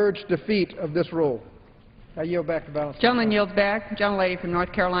I urge defeat of this rule. I yield back to balance. Gentleman yields back. Gentlelady from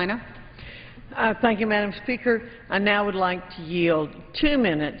North Carolina. Thank you, Madam Speaker. I now would like to yield 2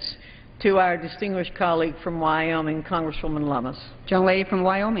 minutes to our distinguished colleague from Wyoming, Congresswoman Lummis. Gentlelady from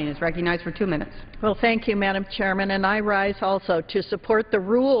Wyoming is recognized for 2 minutes. Well, thank you, Madam Chairman, and I rise also to support the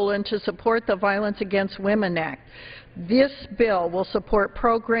rule and to support the Violence Against Women Act. This bill will support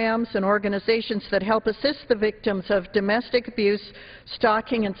programs and organizations that help assist the victims of domestic abuse,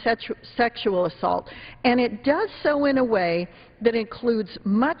 stalking, and sexual assault, and it does so in a way that includes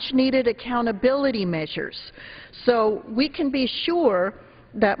much-needed accountability measures, so we can be sure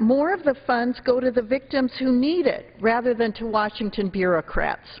that more of the funds go to the victims who need it rather than to Washington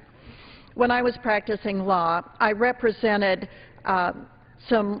bureaucrats. When I was practicing law, I represented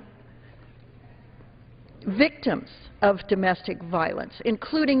some victims of domestic violence,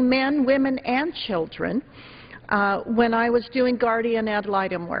 including men, women, and children, when I was doing guardian ad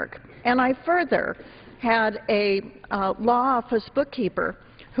litem work. And I further had a law office bookkeeper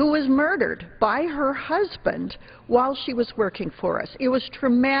who was murdered by her husband while she was working for us. It was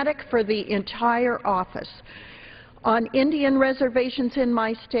traumatic for the entire office. On Indian reservations in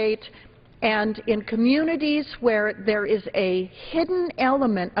my state, And in communities where there is a hidden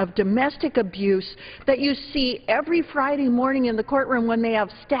element of domestic abuse that you see every Friday morning in the courtroom when they have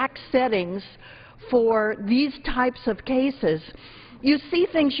stacked settings for these types of cases, you see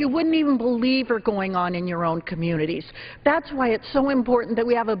things you wouldn't even believe are going on in your own communities. That's why it's so important that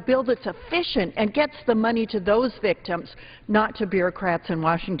we have a bill that's efficient and gets the money to those victims, not to bureaucrats in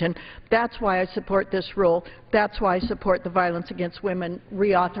Washington. That's why I support this rule. That's why I support the Violence Against Women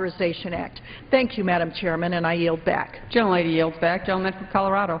Reauthorization Act. Thank you, Madam Chairman, and I yield back. Gentlelady yields back. Gentleman from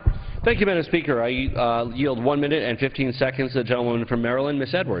Colorado. Thank you, Madam Speaker. I yield 1 minute and 15 seconds to the gentlewoman from Maryland,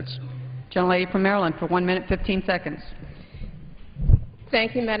 Ms. Edwards. Gentlelady from Maryland for 1 minute, 15 seconds.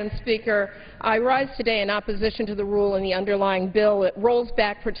 Thank you, Madam Speaker. I rise today in opposition to the rule in the underlying bill. It rolls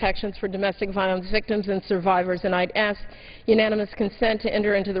back protections for domestic violence victims and survivors, and I'd ask unanimous consent to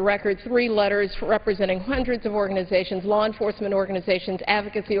enter into the record 3 letters representing hundreds of organizations, law enforcement organizations,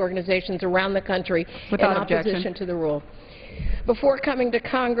 advocacy organizations around the country in opposition to the rule. Before coming to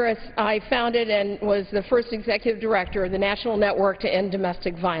Congress, I founded and was the first executive director of the National Network to End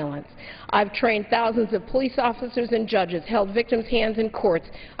Domestic Violence. I've trained thousands of police officers and judges, held victims' hands in courts.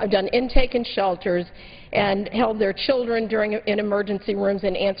 I've done intake in shelters and held their children in emergency rooms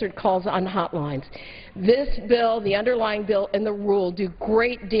and answered calls on hotlines. This bill, the underlying bill, and the rule do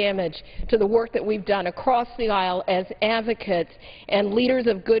great damage to the work that we've done across the aisle as advocates and leaders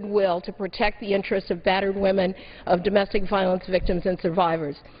of goodwill to protect the interests of battered women, of domestic violence victims and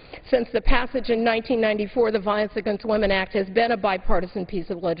survivors. Since the passage in 1994, the Violence Against Women Act has been a bipartisan piece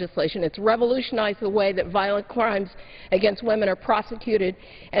of legislation. It's revolutionized the way that violent crimes against women are prosecuted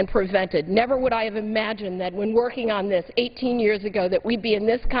and prevented. Never would I have imagined that when working on this 18 years ago that we'd be in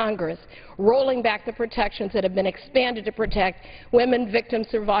this Congress rolling back the protections that have been expanded to protect women, victims,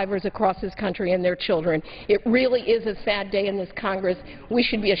 survivors across this country and their children. It really is a sad day in this Congress. We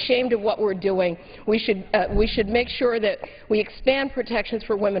should be ashamed of what we're doing. We should make sure that we expand protections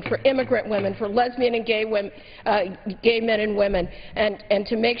for women, for immigrant women, for lesbian and gay men and women, and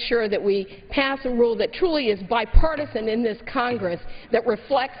to make sure that we pass a rule that truly is bipartisan in this Congress that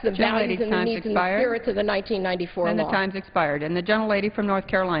reflects the values and the needs and the spirits of the 1994 law. And the time's expired. And the gentlelady from North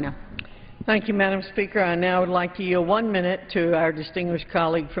Carolina. Thank you, Madam Speaker. I now would like to yield 1 minute to our distinguished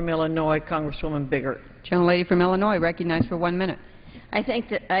colleague from Illinois, Congresswoman Biggert. Gentlelady from Illinois, recognized for 1 minute. I thank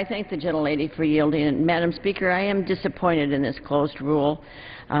the gentlelady for yielding. And, Madam Speaker, I am disappointed in this closed rule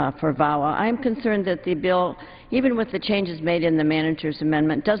for VAWA. I am concerned that the bill, even with the changes made in the manager's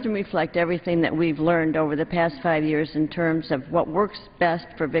amendment, doesn't reflect everything that we've learned over the past 5 years in terms of what works best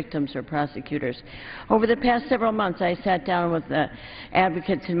for victims or prosecutors. Over the past several months, I sat down with the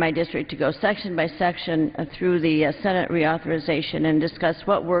advocates in my district to go section by section through the Senate reauthorization and discuss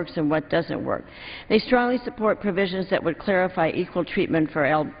what works and what doesn't work. They strongly support provisions that would clarify equal treatment for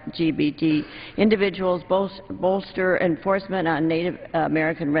LGBT individuals, bolster enforcement on Native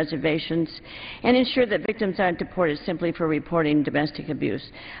American reservations, and ensure that victims aren't deported simply for reporting domestic abuse.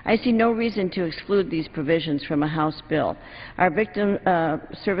 I see no reason to exclude these provisions from a House bill. Our victim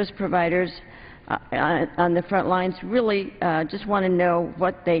service providers on the front lines really just want to know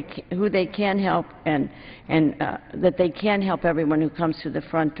who they can help and that they can help everyone who comes through the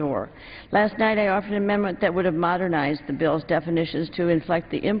front door. Last night I offered an amendment that would have modernized the bill's definitions to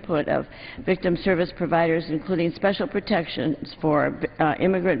reflect the input of victim service providers, including special protections for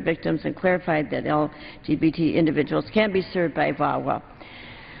immigrant victims, and clarified that LGBT individuals can be served by VAWA.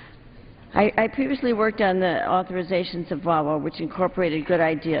 I previously worked on the authorizations of VAWA, which incorporated good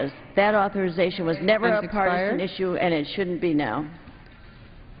ideas. That authorization was never a partisan issue, and it shouldn't be now.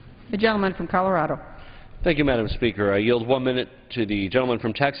 The gentleman from Colorado. Thank you, Madam Speaker. I yield 1 minute to the gentleman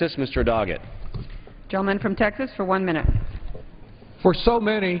from Texas, Mr. Doggett. Gentleman from Texas for 1 minute. For so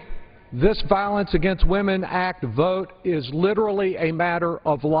many, this Violence Against Women Act vote is literally a matter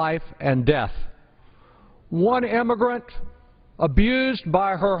of life and death. One immigrant abused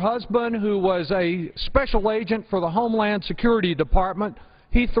by her husband, who was a special agent for the Homeland Security Department.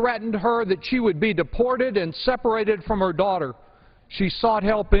 He threatened her that she would be deported and separated from her daughter. She sought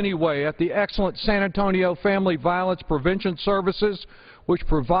help anyway at the excellent San Antonio Family Violence Prevention Services, which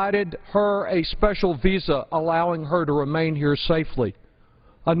provided her a special visa allowing her to remain here safely.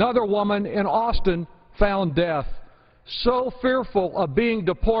 Another woman in Austin found death. So fearful of being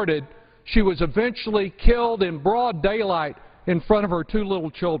deported, she was eventually killed in broad daylight in front of her 2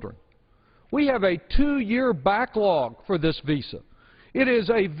 little children. We have a 2-year backlog for this visa. It is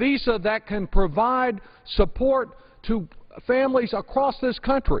a visa that can provide support to families across this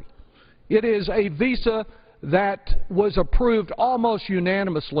country. It is a visa that was approved almost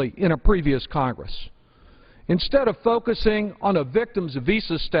unanimously in a previous Congress. Instead of focusing on a victim's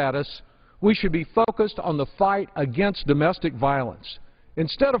visa status, we should be focused on the fight against domestic violence.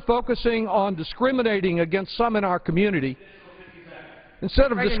 Instead of focusing on discriminating against some in our community, we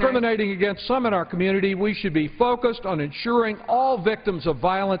should be focused on ensuring all victims of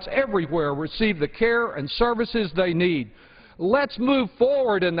violence everywhere receive the care and services they need. Let's move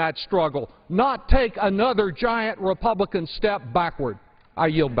forward in that struggle, not take another giant Republican step backward. I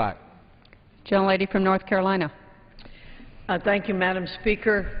yield back. Gentlelady from North Carolina. Thank you, Madam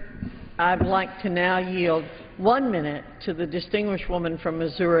Speaker. I'd like to now yield 1 minute to the distinguished woman from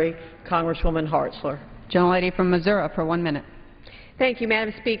Missouri, Congresswoman Hartzler. Gentlelady from Missouri for 1 minute. Thank you,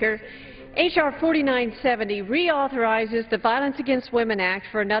 Madam Speaker. H.R. 4970 reauthorizes the Violence Against Women Act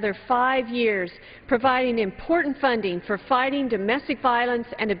for another 5 years, providing important funding for fighting domestic violence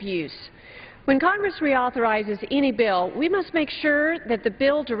and abuse. When Congress reauthorizes any bill, we must make sure that the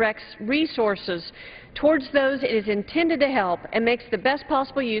bill directs resources towards those it is intended to help and makes the best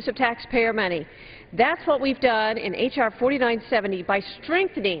possible use of taxpayer money. That's what we've done in H.R. 4970 by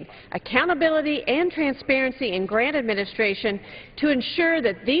strengthening accountability and transparency in grant administration to ensure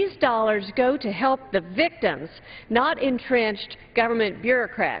that these dollars go to help the victims, not entrenched government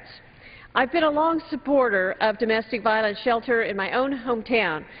bureaucrats. I've been a long supporter of domestic violence shelter in my own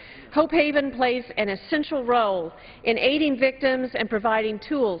hometown. Hope Haven plays an essential role in aiding victims and providing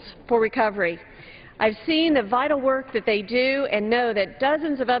tools for recovery. I've seen the vital work that they do and know that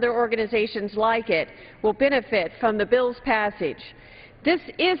dozens of other organizations like it will benefit from the bill's passage. This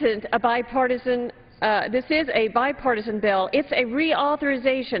isn't a bipartisan this is a bipartisan bill. It's a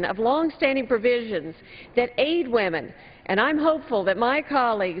reauthorization of long-standing provisions that aid women, and I'm hopeful that my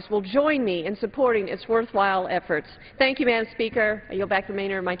colleagues will join me in supporting its worthwhile efforts. Thank you, Madam Speaker. I yield back the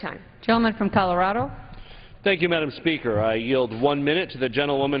remainder of my time. Gentleman from Colorado. Thank you, Madam Speaker. I yield 1 minute to the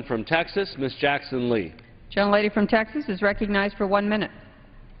gentlewoman from Texas, Ms. Jackson Lee. Gentlelady from Texas is recognized for 1 minute.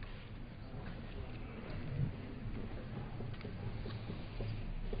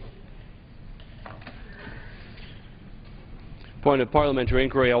 Point of parliamentary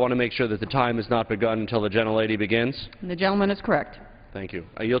inquiry. I want to make sure that the time has not begun until the gentlelady begins. The gentleman is correct. Thank you.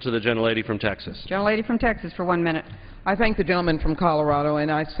 I yield to the gentlelady from Texas. Gentlelady from Texas for 1 minute. I thank the gentleman from Colorado,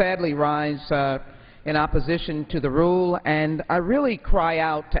 and I sadly rise in opposition to the rule, and I really cry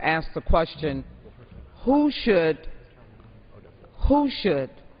out to ask the question, who should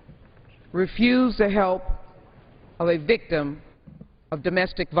refuse the help of a victim of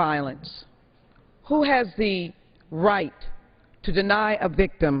domestic violence? Who has the right to deny a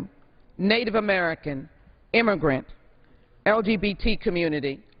victim, Native American, immigrant, LGBT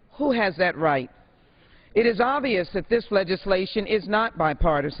community? Who has that right? It is obvious that this legislation is not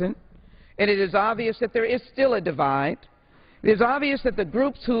bipartisan, and it is obvious that there is still a divide. It is obvious that the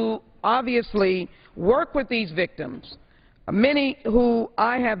groups who obviously work with these victims, many who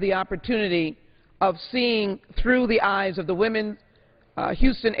I have the opportunity of seeing through the eyes of the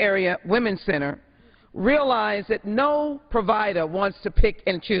Houston Area Women's Center, realize that no provider wants to pick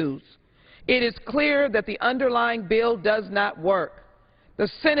and choose. It is clear that the underlying bill does not work. The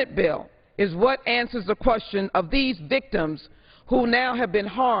Senate bill is what answers the question of these victims who now have been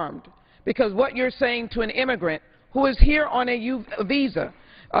harmed, because what you're saying to an immigrant who is here on a visa,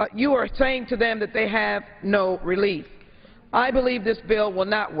 you are saying to them that they have no relief. I believe this bill will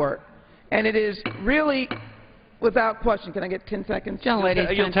not work, and it is really without question. Can I get 10 seconds?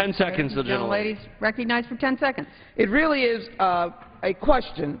 Gentlelady, yield 10 seconds to the gentlelady. Gentlelady's recognized for 10 seconds. It really is a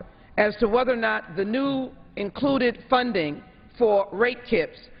question as to whether or not the new included funding for rape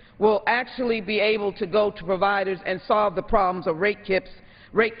kits will actually be able to go to providers and solve the problems of rape kits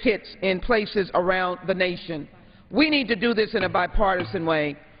in places around the nation. We need to do this in a bipartisan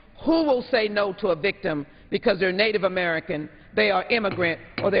way. Who will say no to a victim because they're Native American, they are immigrant,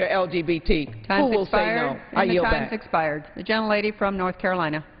 or they're LGBT? Who will say no? I yield back. Time's expired. The gentlelady from North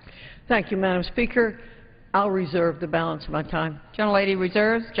Carolina. Thank you, Madam Speaker. I'll reserve the balance of my time. Gentlelady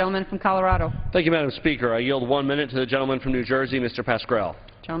reserves. Gentleman from Colorado. Thank you, Madam Speaker. I yield 1 minute to the gentleman from New Jersey, Mr. Pascrell.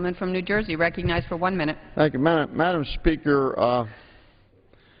 Gentleman from New Jersey recognized for 1 minute. Thank you, Madam Speaker.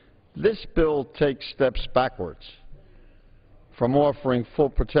 This bill takes steps backwards from offering full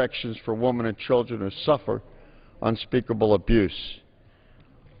protections for women and children who suffer unspeakable abuse.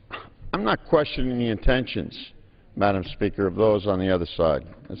 I'm not questioning the intentions, Madam Speaker, of those on the other side.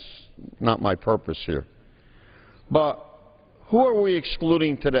 That's not my purpose here. But who are we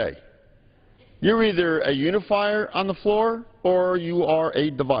excluding today? You're either a unifier on the floor or you are a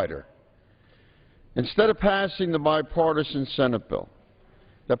divider. Instead of passing the bipartisan Senate bill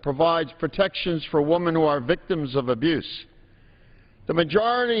that provides protections for women who are victims of abuse, the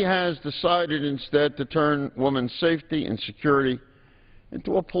majority has decided instead to turn women's safety and security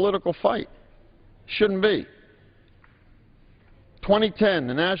into a political fight. Shouldn't be. 2010,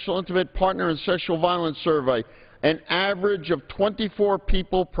 the National Intimate Partner in Sexual Violence Survey, an average of 24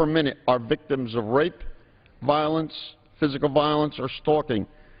 people per minute are victims of rape, violence, physical violence, or stalking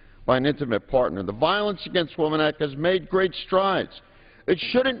by an intimate partner. The Violence Against Women Act has made great strides. It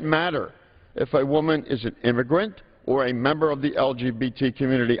shouldn't matter if a woman is an immigrant or a member of the LGBT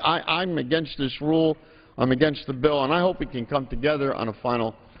community. I'm against this rule. I'm against the bill, and I hope we can come together on a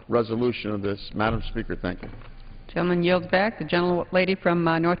final resolution of this. Madam Speaker, thank you. Gentleman yields back. The gentlelady from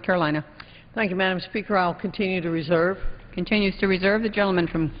North Carolina. Thank you, Madam Speaker. I'll continue to reserve. Continues to reserve. The gentleman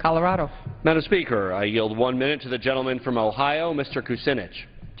from Colorado. Madam Speaker, I yield 1 minute to the gentleman from Ohio, Mr. Kucinich.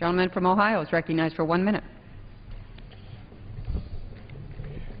 Gentleman from Ohio is recognized for 1 minute.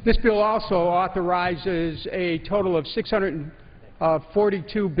 This bill also authorizes a total of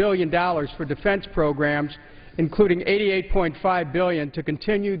 $642 billion for defense programs, including $88.5 billion to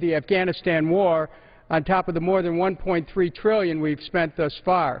continue the Afghanistan war on top of the more than $1.3 trillion we've spent thus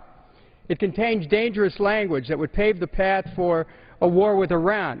far. It contains dangerous language that would pave the path for a war with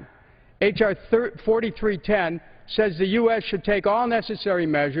Iran. H.R. 4310 says the U.S. should take all necessary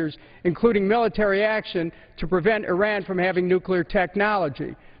measures, including military action, to prevent Iran from having nuclear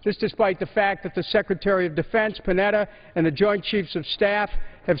technology. This despite the fact that the Secretary of Defense, Panetta, and the Joint Chiefs of Staff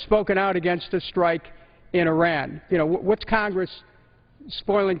have spoken out against a strike in Iran. You know, what's Congress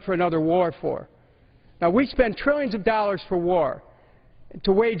spoiling for another war for? Now, we spend trillions of dollars for war,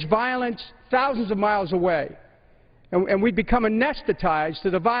 to wage violence thousands of miles away. And we become anesthetized to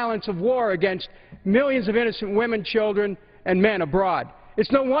the violence of war against millions of innocent women, children, and men abroad.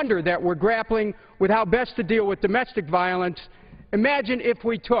 It's no wonder that we're grappling with how best to deal with domestic violence. Imagine if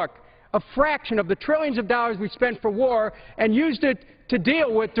we took a fraction of the trillions of dollars we spent for war and used it to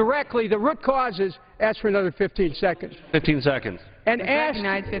deal with directly the root causes. Ask for another 15 seconds. 15 seconds. And ask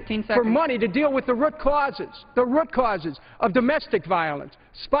for money to deal with the root causes of domestic violence,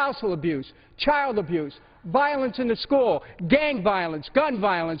 spousal abuse, child abuse, violence in the school, gang violence, gun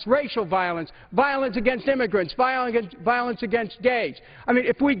violence, racial violence, violence against immigrants, violence against gays. I mean,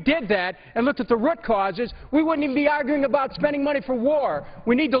 if we did that and looked at the root causes, we wouldn't even be arguing about spending money for war.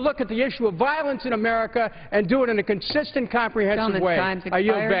 We need to look at the issue of violence in America and do it in a consistent, comprehensive way. I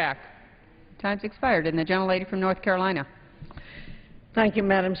yield back. Time's expired. And the gentlelady from North Carolina. Thank you,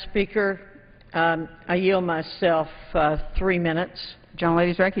 Madam Speaker. I yield myself 3 minutes.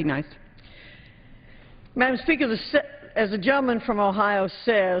 Gentlelady is recognized. Madam Speaker, as the gentleman from Ohio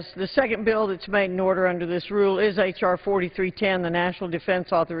says, the second bill that's made in order under this rule is H.R. 4310, the National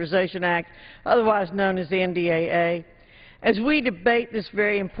Defense Authorization Act, otherwise known as the NDAA. As we debate this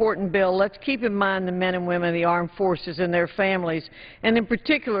very important bill, let's keep in mind the men and women of the armed forces and their families, and in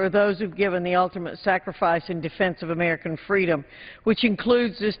particular those who've given the ultimate sacrifice in defense of American freedom, which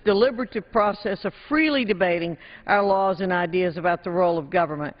includes this deliberative process of freely debating our laws and ideas about the role of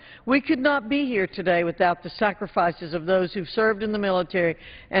government. We could not be here today without the sacrifices of those who've served in the military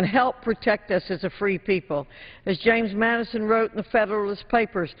and helped protect us as a free people. As James Madison wrote in the Federalist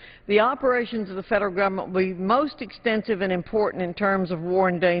Papers, the operations of the federal government will be most extensive and important in terms of war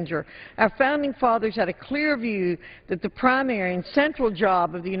and danger. Our founding fathers had a clear view that the primary and central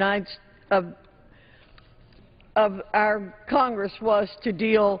job of the our Congress was to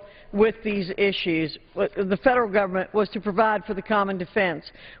deal with these issues. The federal government was to provide for the common defense,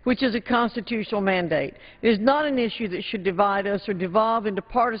 which is a constitutional mandate. It is not an issue that should divide us or devolve into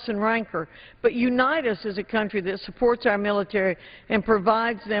partisan rancor, but unite us as a country that supports our military and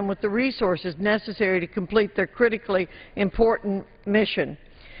provides them with the resources necessary to complete their critically important mission.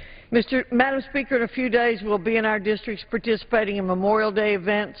 Madam Speaker, in a few days we'll be in our districts participating in Memorial Day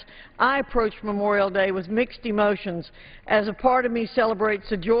events. I approach Memorial Day with mixed emotions as a part of me celebrates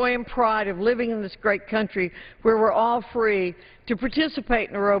the joy and pride of living in this great country where we're all free to participate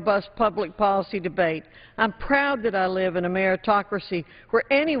in a robust public policy debate. I'm proud that I live in a meritocracy where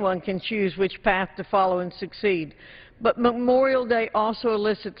anyone can choose which path to follow and succeed. But Memorial Day also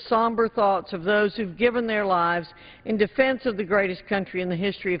elicits somber thoughts of those who've given their lives in defense of the greatest country in the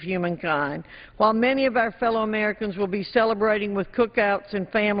history of humankind. While many of our fellow Americans will be celebrating with cookouts and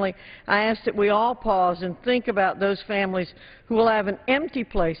family, I ask that we all pause and think about those families who will have an empty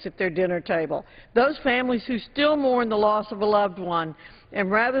place at their dinner table, those families who still mourn the loss of a loved one, and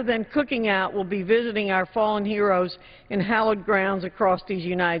rather than cooking out, we'll be visiting our fallen heroes in hallowed grounds across these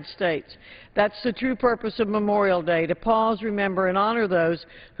United States. That's the true purpose of Memorial Day, to pause, remember, and honor those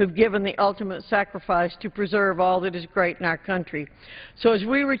who've given the ultimate sacrifice to preserve all that is great in our country. So as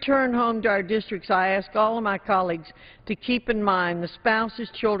we return home to our districts, I ask all of my colleagues to keep in mind the spouses,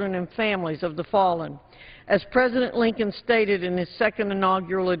 children, and families of the fallen. As President Lincoln stated in his second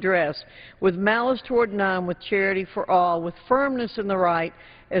inaugural address, with malice toward none, with charity for all, with firmness in the right,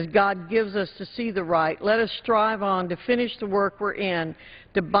 as God gives us to see the right, let us strive on to finish the work we're in,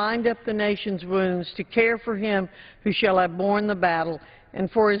 to bind up the nation's wounds, to care for him who shall have borne the battle,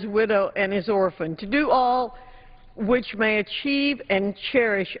 and for his widow and his orphan, to do all which may achieve and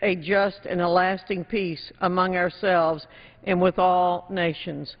cherish a just and a lasting peace among ourselves and with all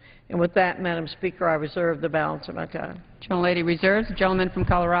nations. And with that, Madam Speaker, I reserve the balance of my time. Gentlelady reserves. The gentleman from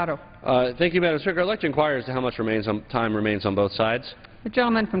Colorado. Thank you, Madam Speaker. I'd like to inquire as to how much time remains on both sides. The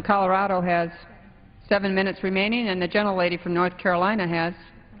gentleman from Colorado has 7 minutes remaining, and the gentlelady from North Carolina has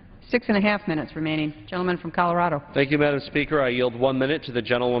 6.5 minutes remaining. Gentleman from Colorado. Thank you, Madam Speaker. I yield 1 minute to the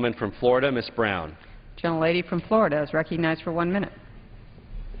gentlewoman from Florida, Ms. Brown. Gentlelady from Florida is recognized for 1 minute.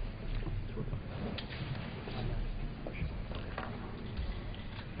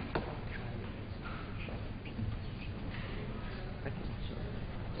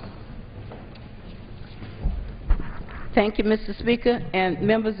 Thank you, Mr. Speaker and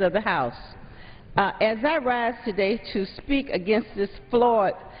members of the House. As I rise today to speak against this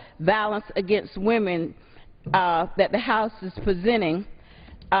flawed violence against women that the House is presenting,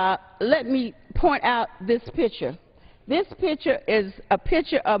 let me point out this picture. This picture is a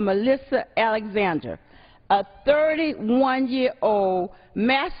picture of Melissa Alexander, a 31-year-old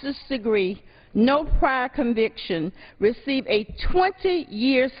master's degree, no prior conviction, received a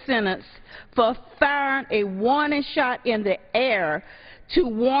 20-year sentence for firing a warning shot in the air to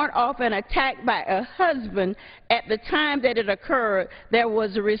warn off an attack by a husband. At the time that it occurred, there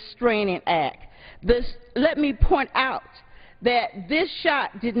was a restraining act. Let me point out that this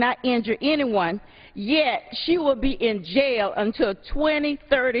shot did not injure anyone, yet she will be in jail until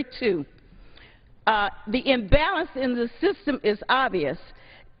 2032. The imbalance in the system is obvious.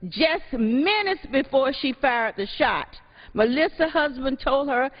 Just minutes before she fired the shot, Melissa's husband told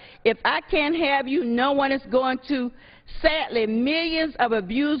her, "If I can't have you, no one is going to." Sadly, millions of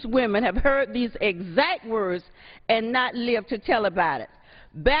abused women have heard these exact words and not lived to tell about it.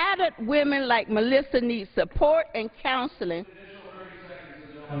 Battered women like Melissa need support and counseling.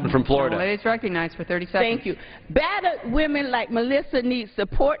 From Florida. The lady is recognized for 30 seconds. Thank you. Battered women like Melissa need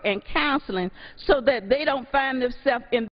support and counseling so that they don't find themselves in